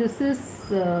now this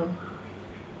is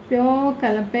Pure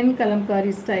pen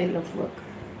kalamkari style of work.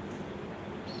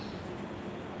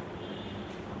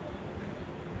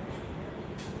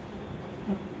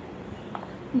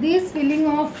 These filling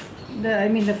of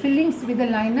the fillings with the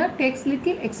liner takes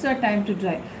little extra time to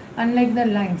dry, unlike the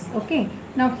lines. Okay.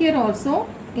 Now here also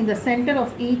in the center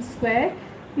of each square,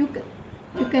 you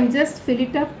can just fill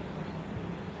it up.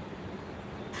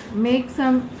 Make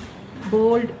some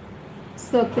bold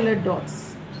circular dots.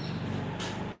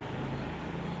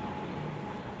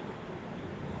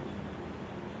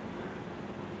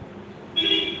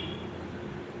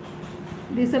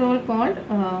 These are all called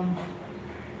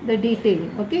the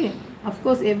detailing. Okay, of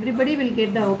course everybody will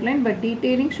get the outline, but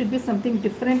detailing should be something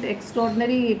different,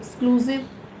 extraordinary, exclusive,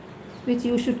 which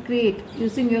you should create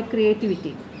using your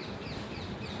creativity.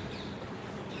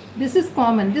 This is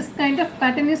common. This kind of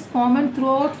pattern is common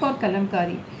throughout for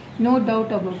kalamkari, no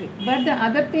doubt about it. But the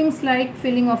other things like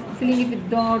filling it with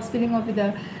dots, filling off with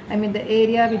the the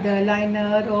area with the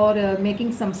liner, or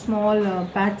making some small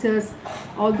patches,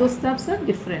 all those stuffs are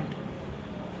different.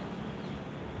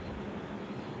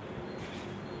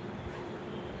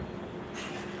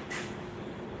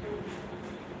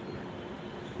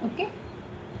 Okay,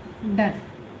 done.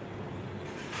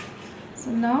 So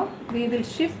now we will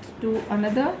shift to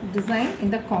another design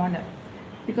in the corner,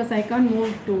 because I can't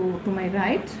move to my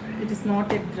right, it is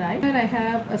not yet dry. Here I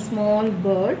have a small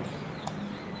bird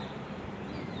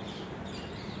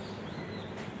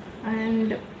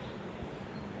and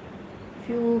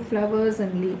few flowers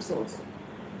and leaves also.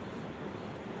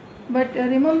 But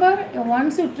remember,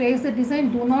 once you trace the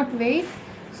design, do not wait.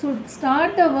 So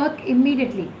start the work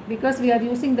immediately, because we are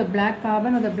using the black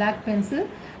carbon or the black pencil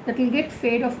that will get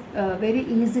fade off very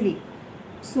easily.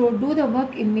 So do the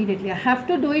work immediately. I have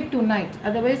to do it tonight,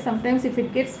 otherwise sometimes if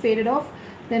it gets faded off,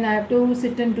 then I have to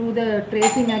sit and do the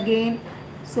tracing again.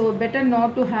 So better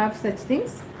not to have such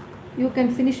things. You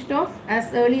can finish it off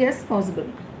as early as possible.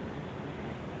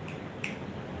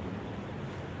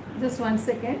 Just 1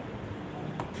 second.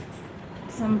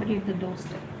 Somebody at the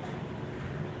doorstep.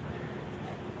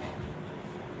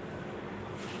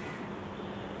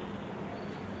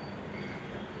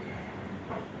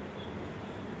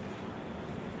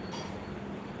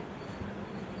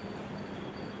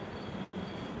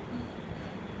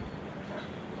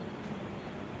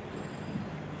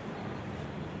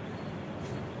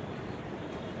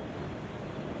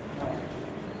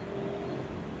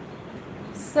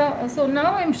 So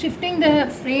now I am shifting the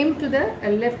frame to the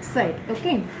left side.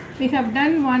 Okay, we have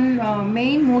done one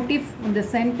main motif in the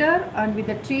center and with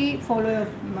the tree follow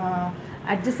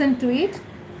adjacent to it,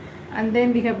 and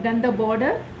then we have done the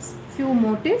border, few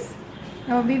motifs.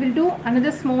 Now we will do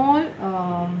another small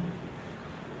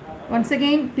once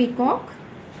again peacock.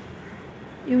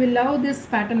 You will love this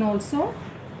pattern also,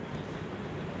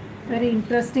 very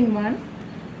interesting one.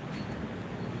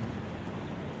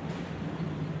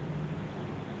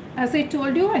 As I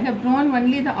told you, I have drawn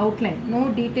only the outline, no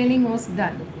detailing was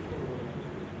done.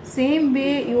 Same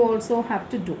way you also have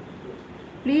to do.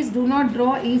 Please do not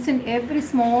draw each and every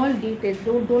small detail,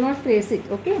 do not trace it,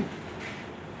 okay?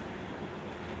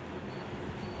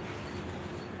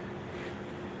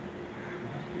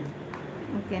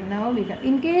 Okay, now we have,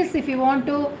 in case if you want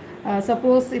to,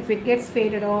 suppose if it gets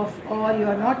faded off or you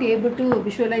are not able to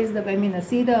visualize the,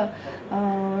 see the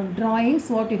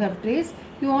drawings what you have traced,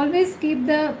 you always keep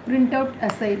the printout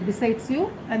aside besides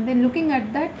you, and then looking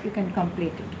at that you can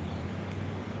complete it.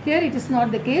 Here it is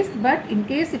not the case, but in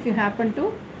case if you happen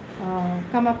to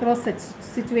come across such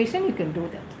situation, you can do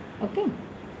that. Okay.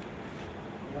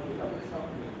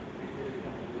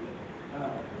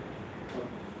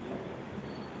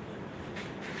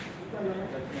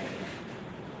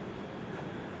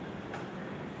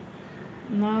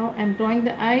 Now I am drawing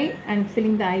the eye and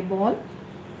filling the eyeball.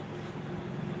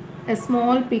 A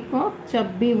small peacock,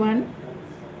 chubby one.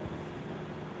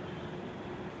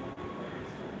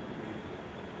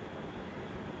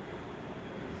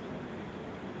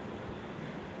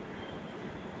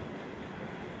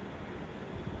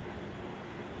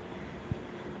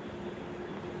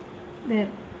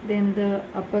 Then the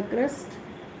upper crust.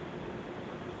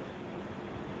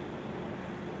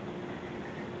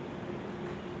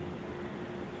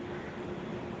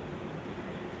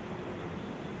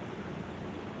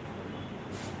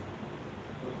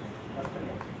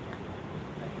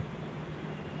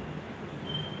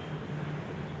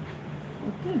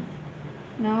 Okay,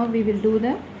 now we will do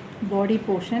the body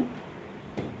portion.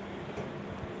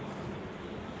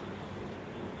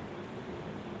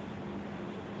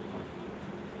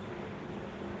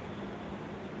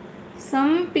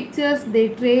 Some pictures they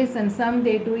trace and some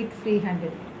they do it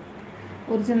free-handed.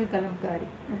 Original kalamkari.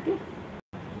 Okay.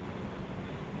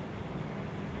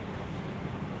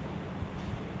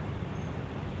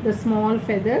 the small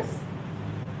feathers.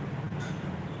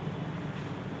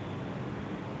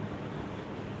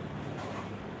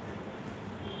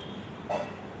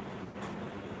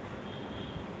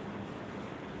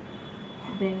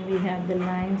 Then we have the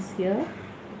lines here.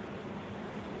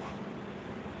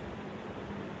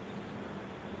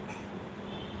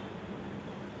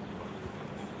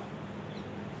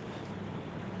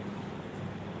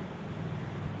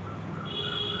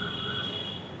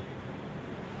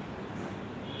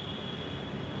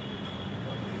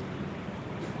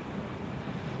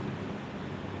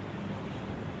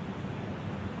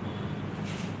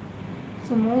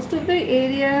 So most of the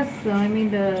areas, I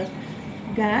mean the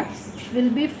gaps will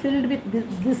be filled with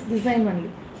this design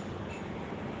only.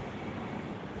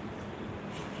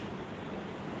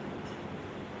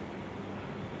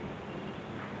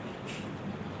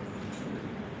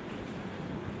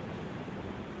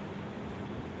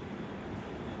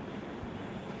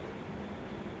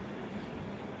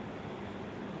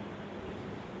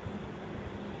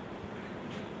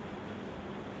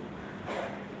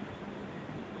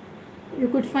 You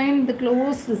could find the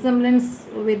close resemblance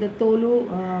with the Tolu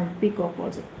peacock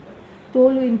also.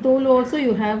 In Tolu also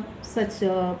you have such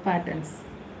patterns.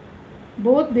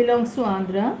 Both belongs to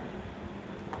Andhra.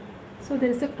 So there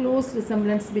is a close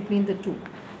resemblance between the two.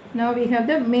 Now we have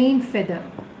the main feather.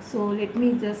 So let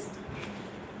me just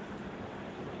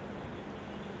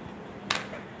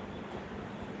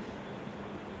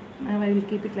now I will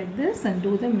keep it like this and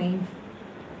do the main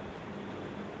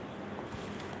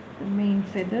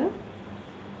feather.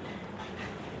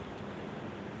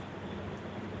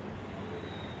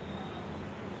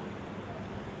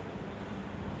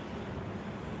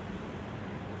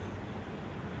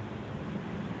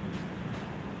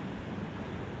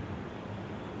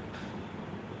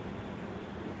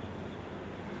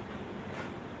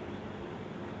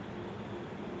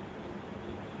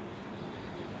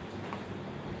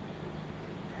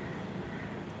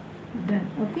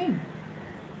 Done. Okay.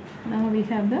 Now we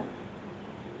have the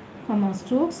comma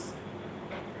strokes.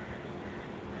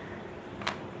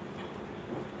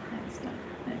 Let's start.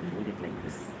 I will do it like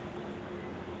this.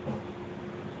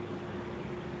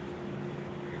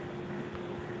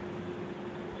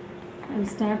 I'll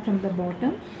start from the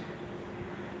bottom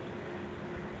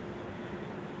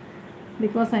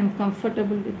because I'm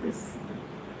comfortable with this.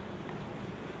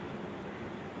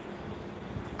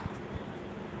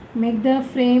 Make the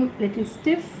frame little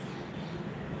stiff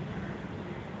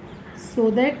so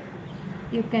that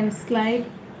you can slide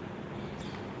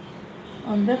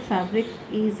on the fabric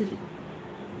easily.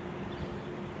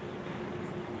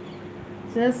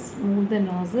 Just move the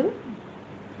nozzle.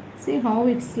 See how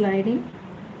it's sliding.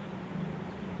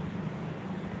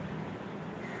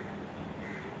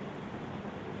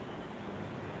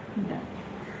 Done.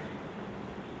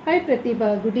 Hi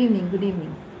Pratibha, good evening, good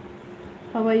evening.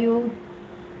 How are you?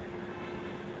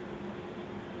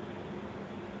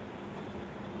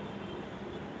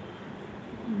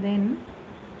 Then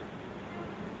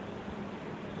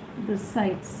the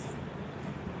sides.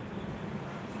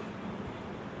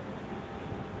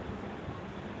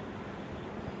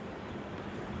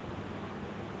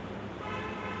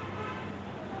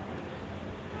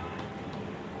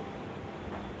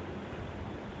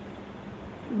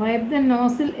 Wipe the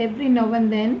nozzle every now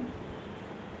and then.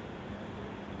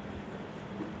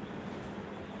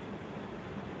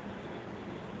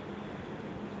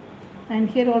 And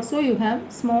here also you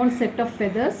have small set of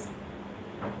feathers.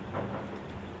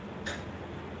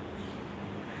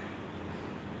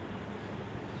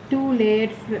 Two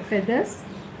layered feathers.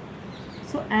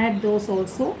 So add those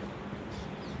also.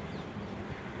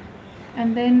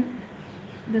 And then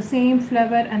the same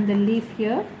flower and the leaf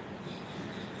here.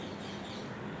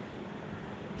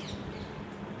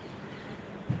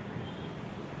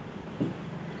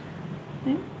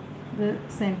 Then the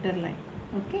center line.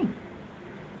 Okay.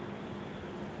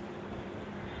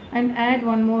 And add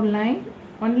one more line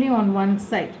only on one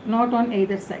side, not on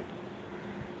either side.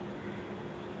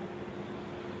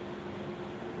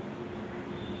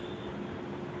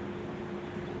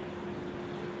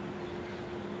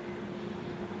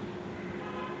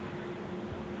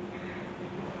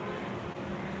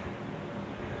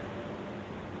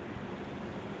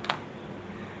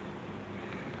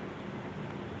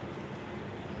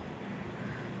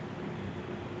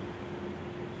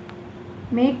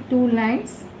 Make two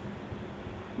lines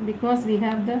because we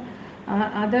have the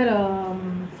other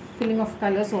filling of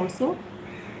colors also,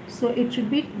 so it should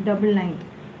be double lined.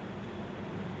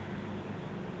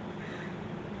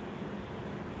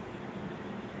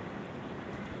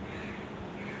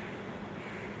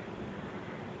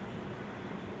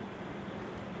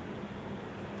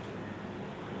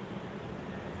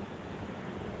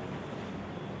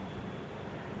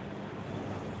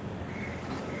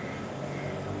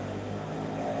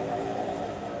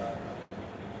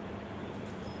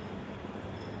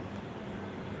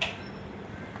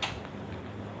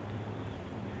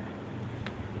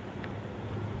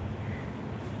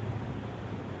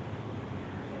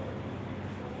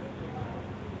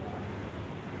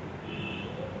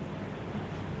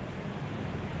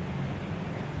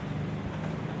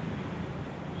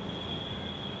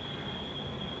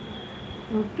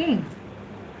 Okay.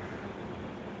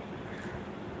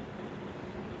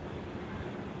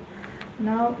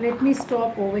 Now let me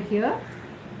stop over here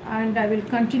and I will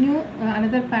continue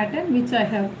another pattern which I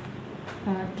have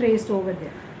traced over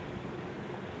there.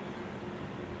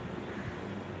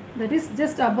 That is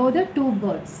just above the two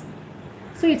birds.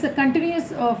 So it's a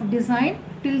continuous of design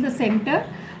till the center,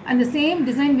 and the same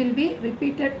design will be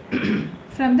repeated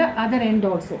from the other end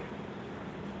also.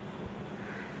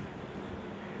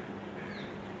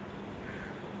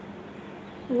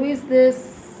 Who is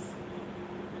this?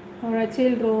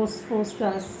 Rachel Rose, 4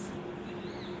 stars.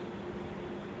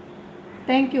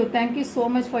 Thank you so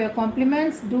much for your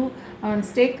compliments. Do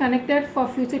stay connected for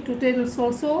future tutorials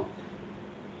also.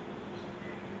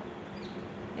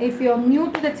 If you are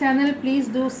new to the channel, please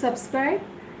do subscribe.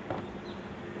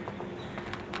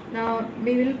 Now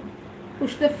we will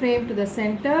push the frame to the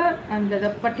center, and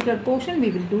the particular portion we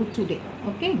will do today.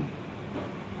 Okay.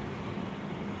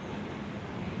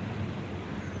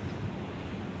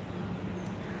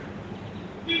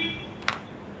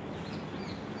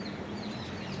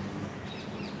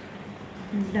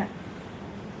 Done.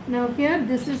 Now here,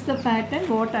 this is the pattern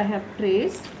what I have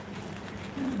traced.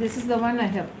 This is the one I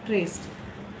have traced.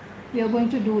 We are going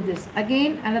to do this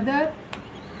again. Another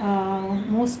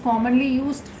most commonly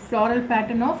used floral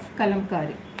pattern of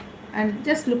kalamkari, and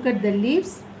just look at the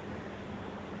leaves.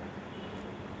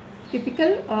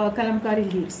 Typical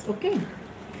kalamkari leaves. Okay.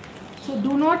 So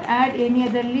do not add any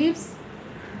other leaves.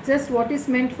 Just what is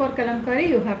meant for kalamkari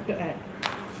you have to add.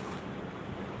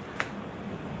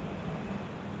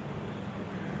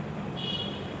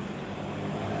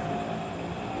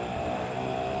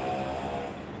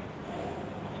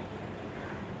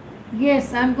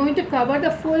 Yes, I am going to cover the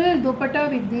full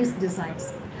dupatta with these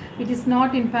designs. It is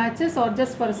not in patches or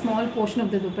just for a small portion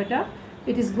of the dupatta.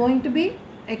 It is going to be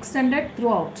extended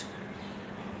throughout.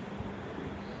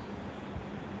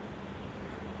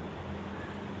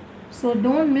 So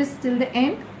don't miss till the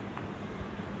end.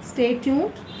 Stay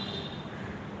tuned.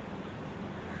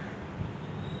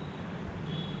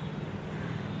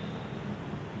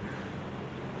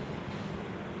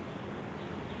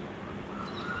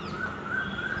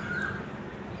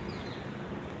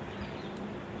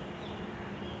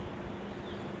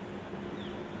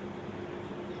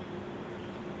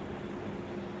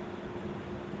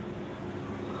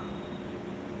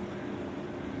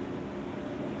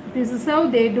 This is how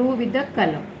they do with the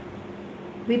color.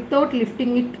 Without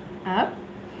lifting it up,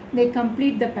 they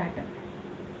complete the pattern.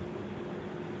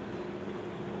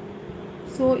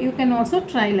 So you can also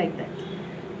try like that.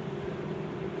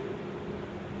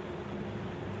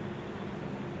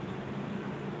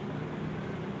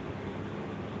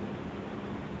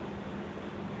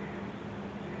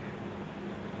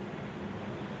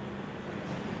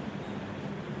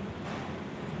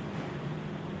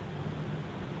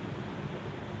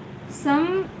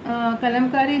 Some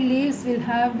kalamkari leaves will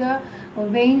have the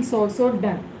veins also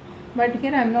done, but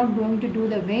here I am not going to do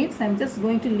the veins. I am just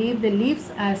going to leave the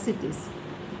leaves as it is.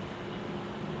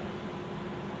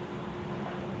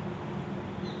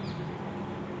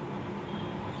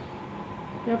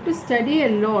 You have to study a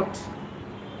lot,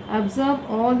 observe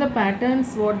all the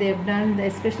patterns what they have done,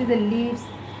 especially the leaves,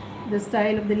 the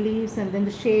style of the leaves, and then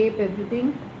the shape,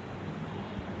 everything.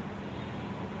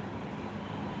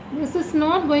 This is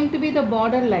not going to be the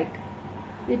border like.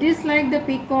 It is like the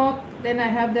peacock. Then I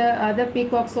have the other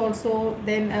peacocks also.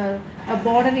 Then a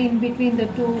border in between the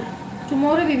two.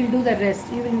 Tomorrow we will do the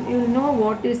rest. You will know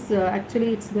what is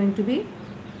actually it's going to be.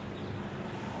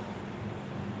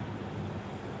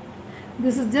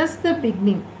 This is just the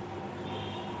beginning.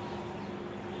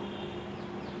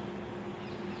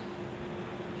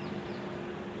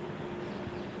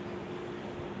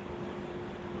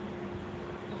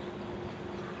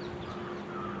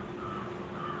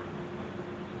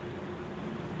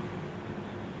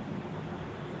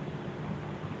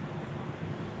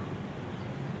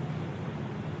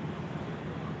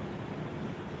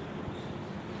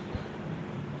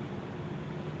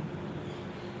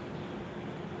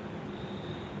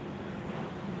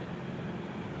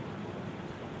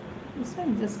 This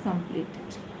one just complete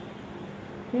it.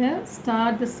 Here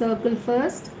start the circle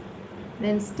first,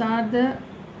 then start the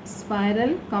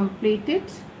spiral, complete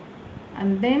it,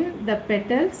 and then the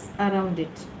petals around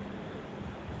it.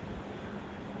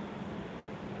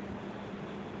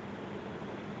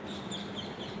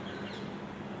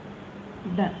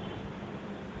 Done.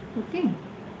 Okay.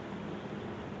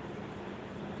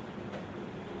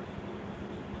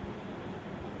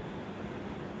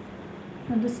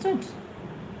 Understood?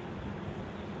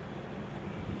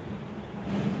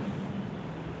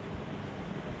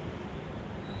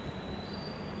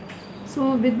 So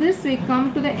with this we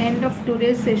come to the end of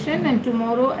today's session, and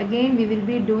tomorrow again we will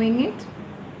be doing it.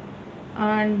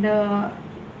 And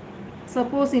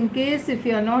suppose in case if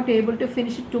you are not able to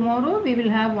finish it tomorrow, we will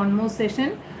have one more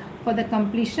session for the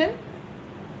completion.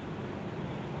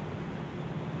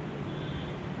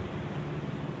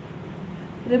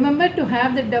 Remember to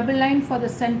have the double line for the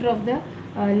center of the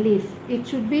leaf. It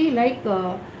should be like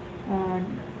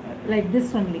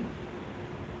this only.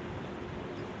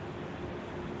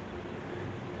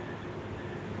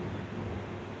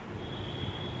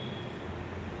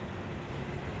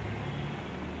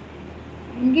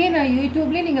 இங்கே நான்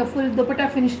யூடியூப்லேயே நீங்கள் full dupatta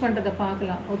finish பண்ணுறதை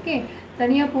பார்க்கலாம். Okay,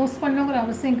 தனியாக post பண்ணணுங்கிற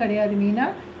அவசியம் கிடையாது. மீனா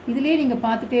இதிலே நீங்கள்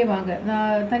பார்த்துட்டே வாங்க.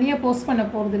 நான் தனியாக போஸ்ட் பண்ண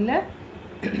போகிறதில்ல.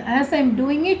 As I am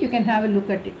doing it you can have a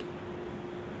look at it.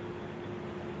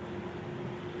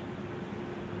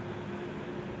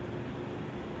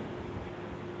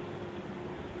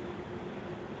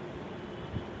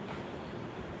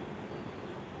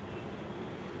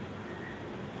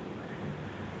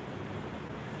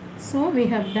 So we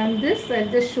have done this.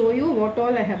 I'll just show you what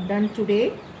all I have done today.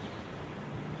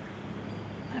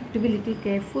 I have to be a little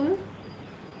careful.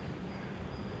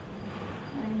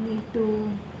 I need to.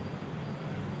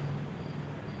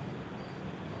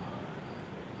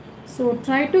 So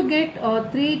try to get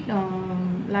 3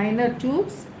 liner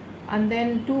tubes and then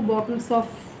 2 bottles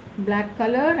of black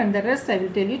color, and the rest I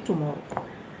will tell you tomorrow.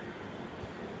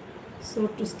 So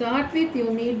to start with, you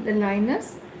need the liners.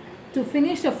 To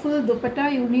finish a full dupatta,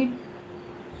 you need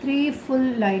 3 full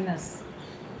liners.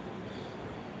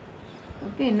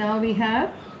 Okay, now we have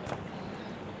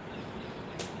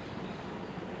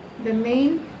the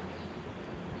main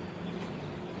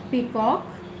peacock.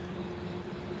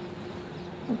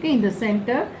 Okay, in the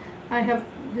center,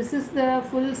 this is the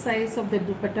full size of the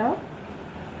dupatta.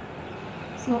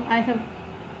 So I have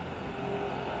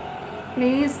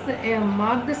placed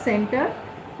marked the center.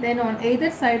 Then on either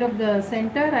side of the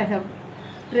center I have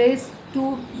traced 2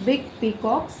 big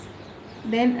peacocks,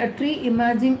 then a tree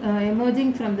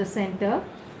emerging from the center,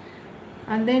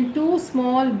 and then 2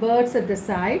 small birds at the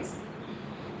sides.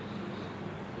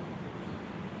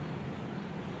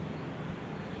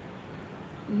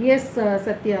 Yes,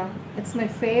 Satya, it's my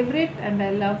favorite and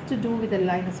I love to do with the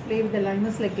liners, play with the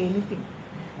liners like anything,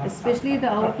 especially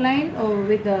the outline or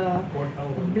with the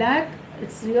black.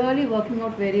 It's really working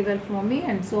out very well for me,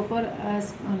 and so far as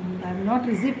I have not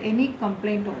received any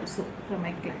complaint also from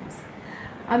my clients.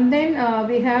 And then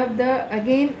we have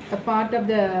again a part of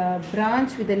the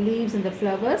branch with the leaves and the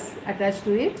flowers attached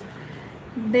to it.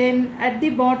 Then at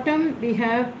the bottom we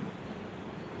have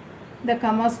the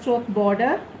kama stroke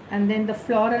border, and then the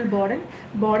floral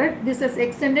border. This is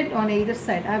extended on either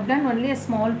side. I have done only a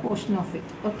small portion of it.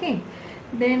 Okay,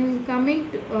 then coming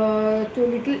to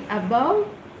little above,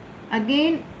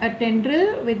 again a tendril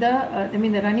with the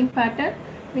the running pattern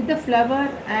with the flower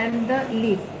and the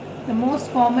leaf. The most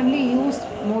commonly used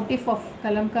motif of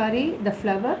kalamkari, the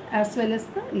flower as well as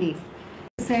the leaf.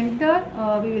 Center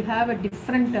we will have a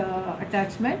different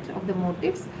attachment of the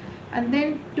motifs, and then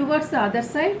towards the other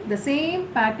side the same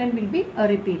pattern will be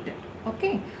repeated.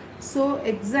 Okay, so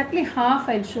exactly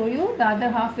half I'll show you, the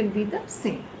other half will be the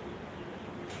same.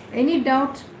 Any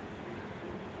doubt?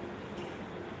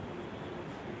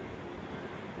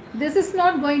 This is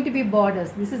not going to be borders.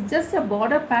 This is just a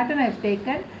border pattern I have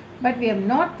taken, but we have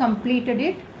not completed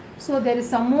it. So there is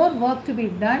some more work to be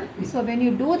done. So when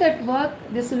you do that work,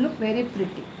 this will look very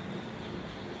pretty.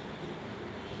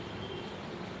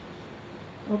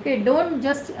 Okay, don't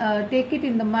just take it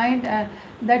in the mind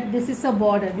that this is a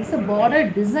border. This is a border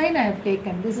design I have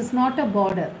taken. This is not a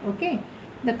border. Okay,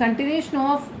 the continuation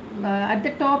of at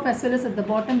the top as well as at the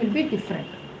bottom will be different.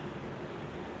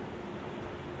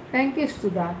 Thank you,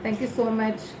 Sudha. Thank you so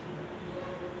much.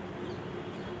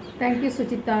 Thank you,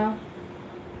 Suchita.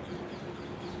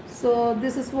 So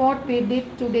this is what we did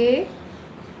today.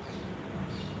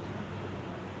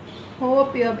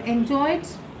 Hope you have enjoyed,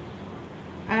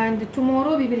 and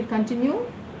tomorrow we will continue.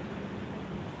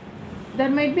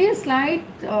 There might be a slight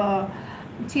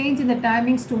change in the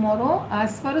timings tomorrow.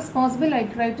 As far as possible, I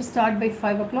try to start by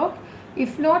 5 o'clock.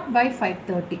 If not, by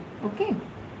 5:30. Okay,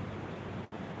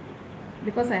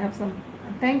 because I have some.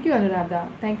 Thank you, Anuradha.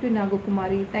 Thank you,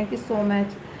 Nagukumari. Thank you so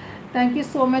much. Thank you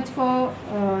so much for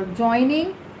joining.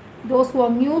 Those who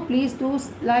are new, please do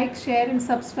like, share and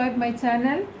subscribe my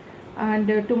channel. And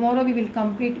tomorrow we will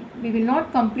complete. We will not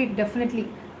complete definitely.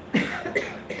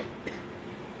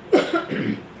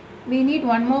 We need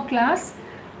one more class,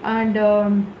 and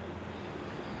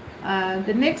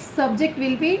the next subject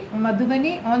will be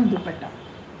Madhubani on Dupatta.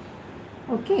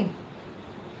 Okay.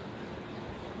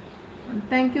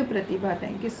 Thank you, Pratibha.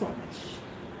 Thank you so much.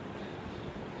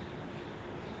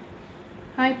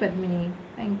 Hi, Padmini.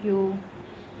 Thank you.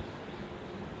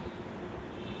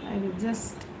 I will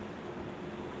just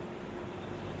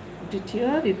put it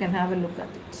here. You can have a look at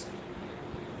it.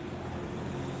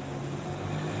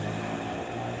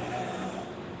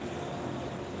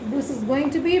 This is going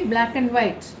to be black and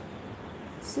white.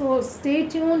 So stay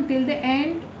tuned till the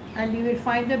end and you will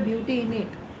find the beauty in it.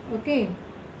 Okay.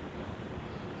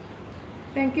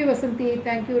 Thank you, Vasanti.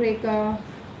 Thank you, Rekha.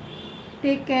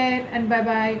 Take care and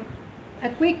bye-bye. A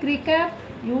quick recap.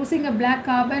 Using a black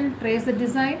carbon, trace the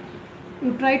design.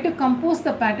 You try to compose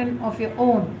the pattern of your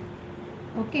own.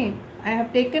 Okay. I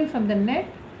have taken from the net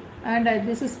and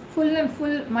this is full and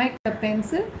full my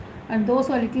pencil. And those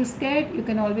who are a little scared, you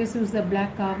can always use the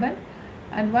black carbon.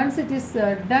 And once it is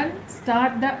done,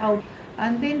 start the out.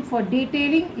 And then for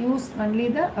detailing, use only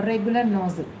the regular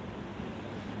nozzle.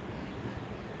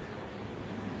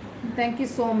 Thank you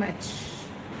so much.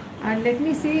 And let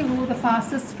me see who the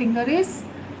fastest finger is.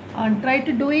 And try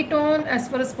to do it on as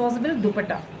far as possible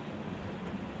dupatta.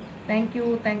 Thank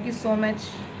you. Thank you so much.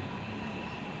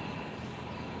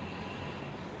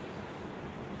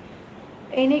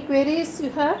 Any queries you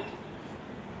have?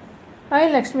 Hi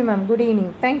Lakshmi ma'am, good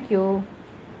evening. Thank you.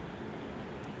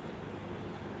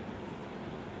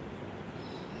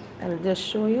 I'll just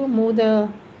show you. Move the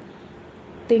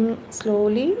thing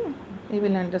slowly. You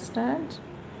will understand.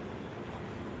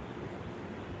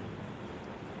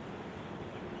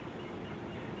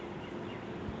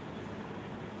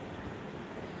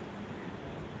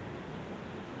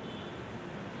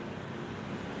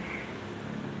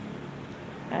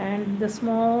 And the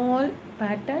small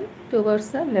pattern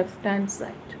towards the left hand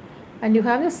side, and you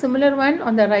have a similar one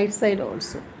on the right side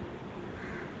also.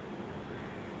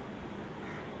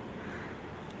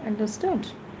 Understood?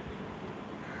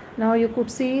 Now you could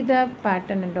see the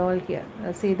pattern and all here.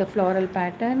 See the floral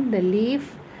pattern, the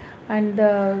leaf, and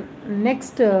the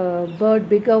next bird,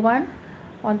 bigger one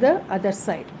on the other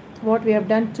side. What we have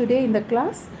done today in the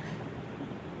class,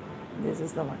 this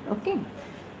is the one. Okay.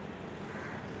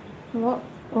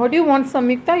 What do you want,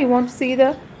 Samyukta? You want to see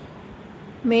the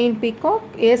main peacock?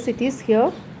 Yes, it is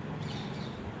here.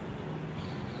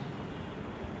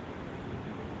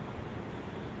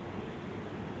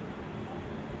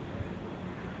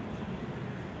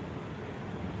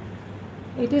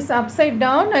 It is upside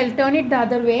down. I'll turn it the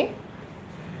other way.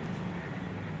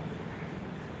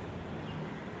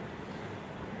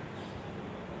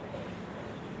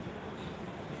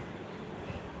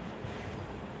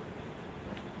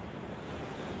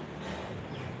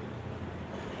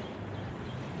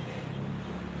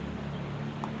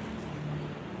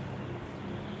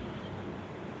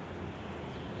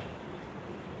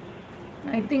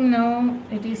 I think now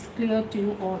it is clear to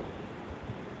you all.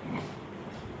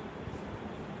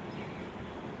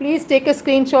 Please take a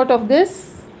screenshot of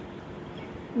this,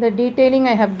 the detailing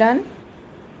I have done.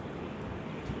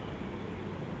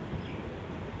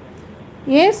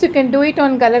 Yes, you can do it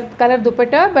on color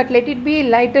dupatta, but let it be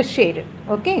lighter shade.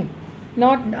 Okay,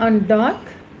 not on dark,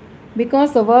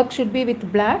 because the work should be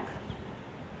with black.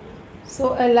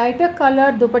 So a lighter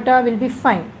color dupatta will be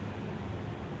fine.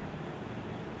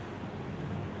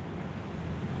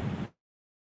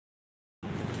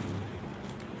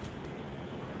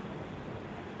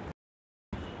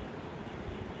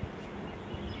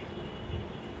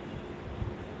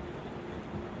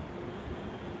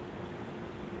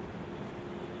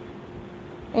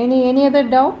 Any other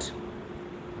doubt?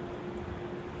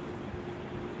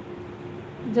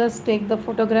 Just take the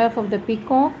photograph of the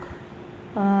peacock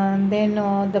and then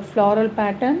the floral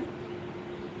pattern.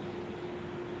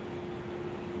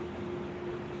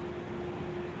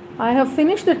 I have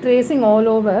finished the tracing all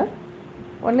over.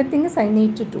 Only thing is I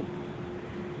need to do.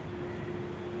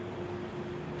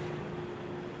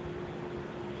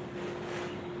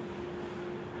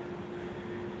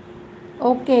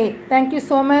 Okay, thank you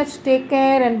so much. Take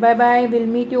care and bye bye. We'll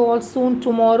meet you all soon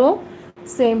tomorrow,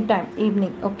 same time,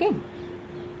 evening. Okay,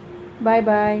 bye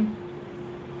bye.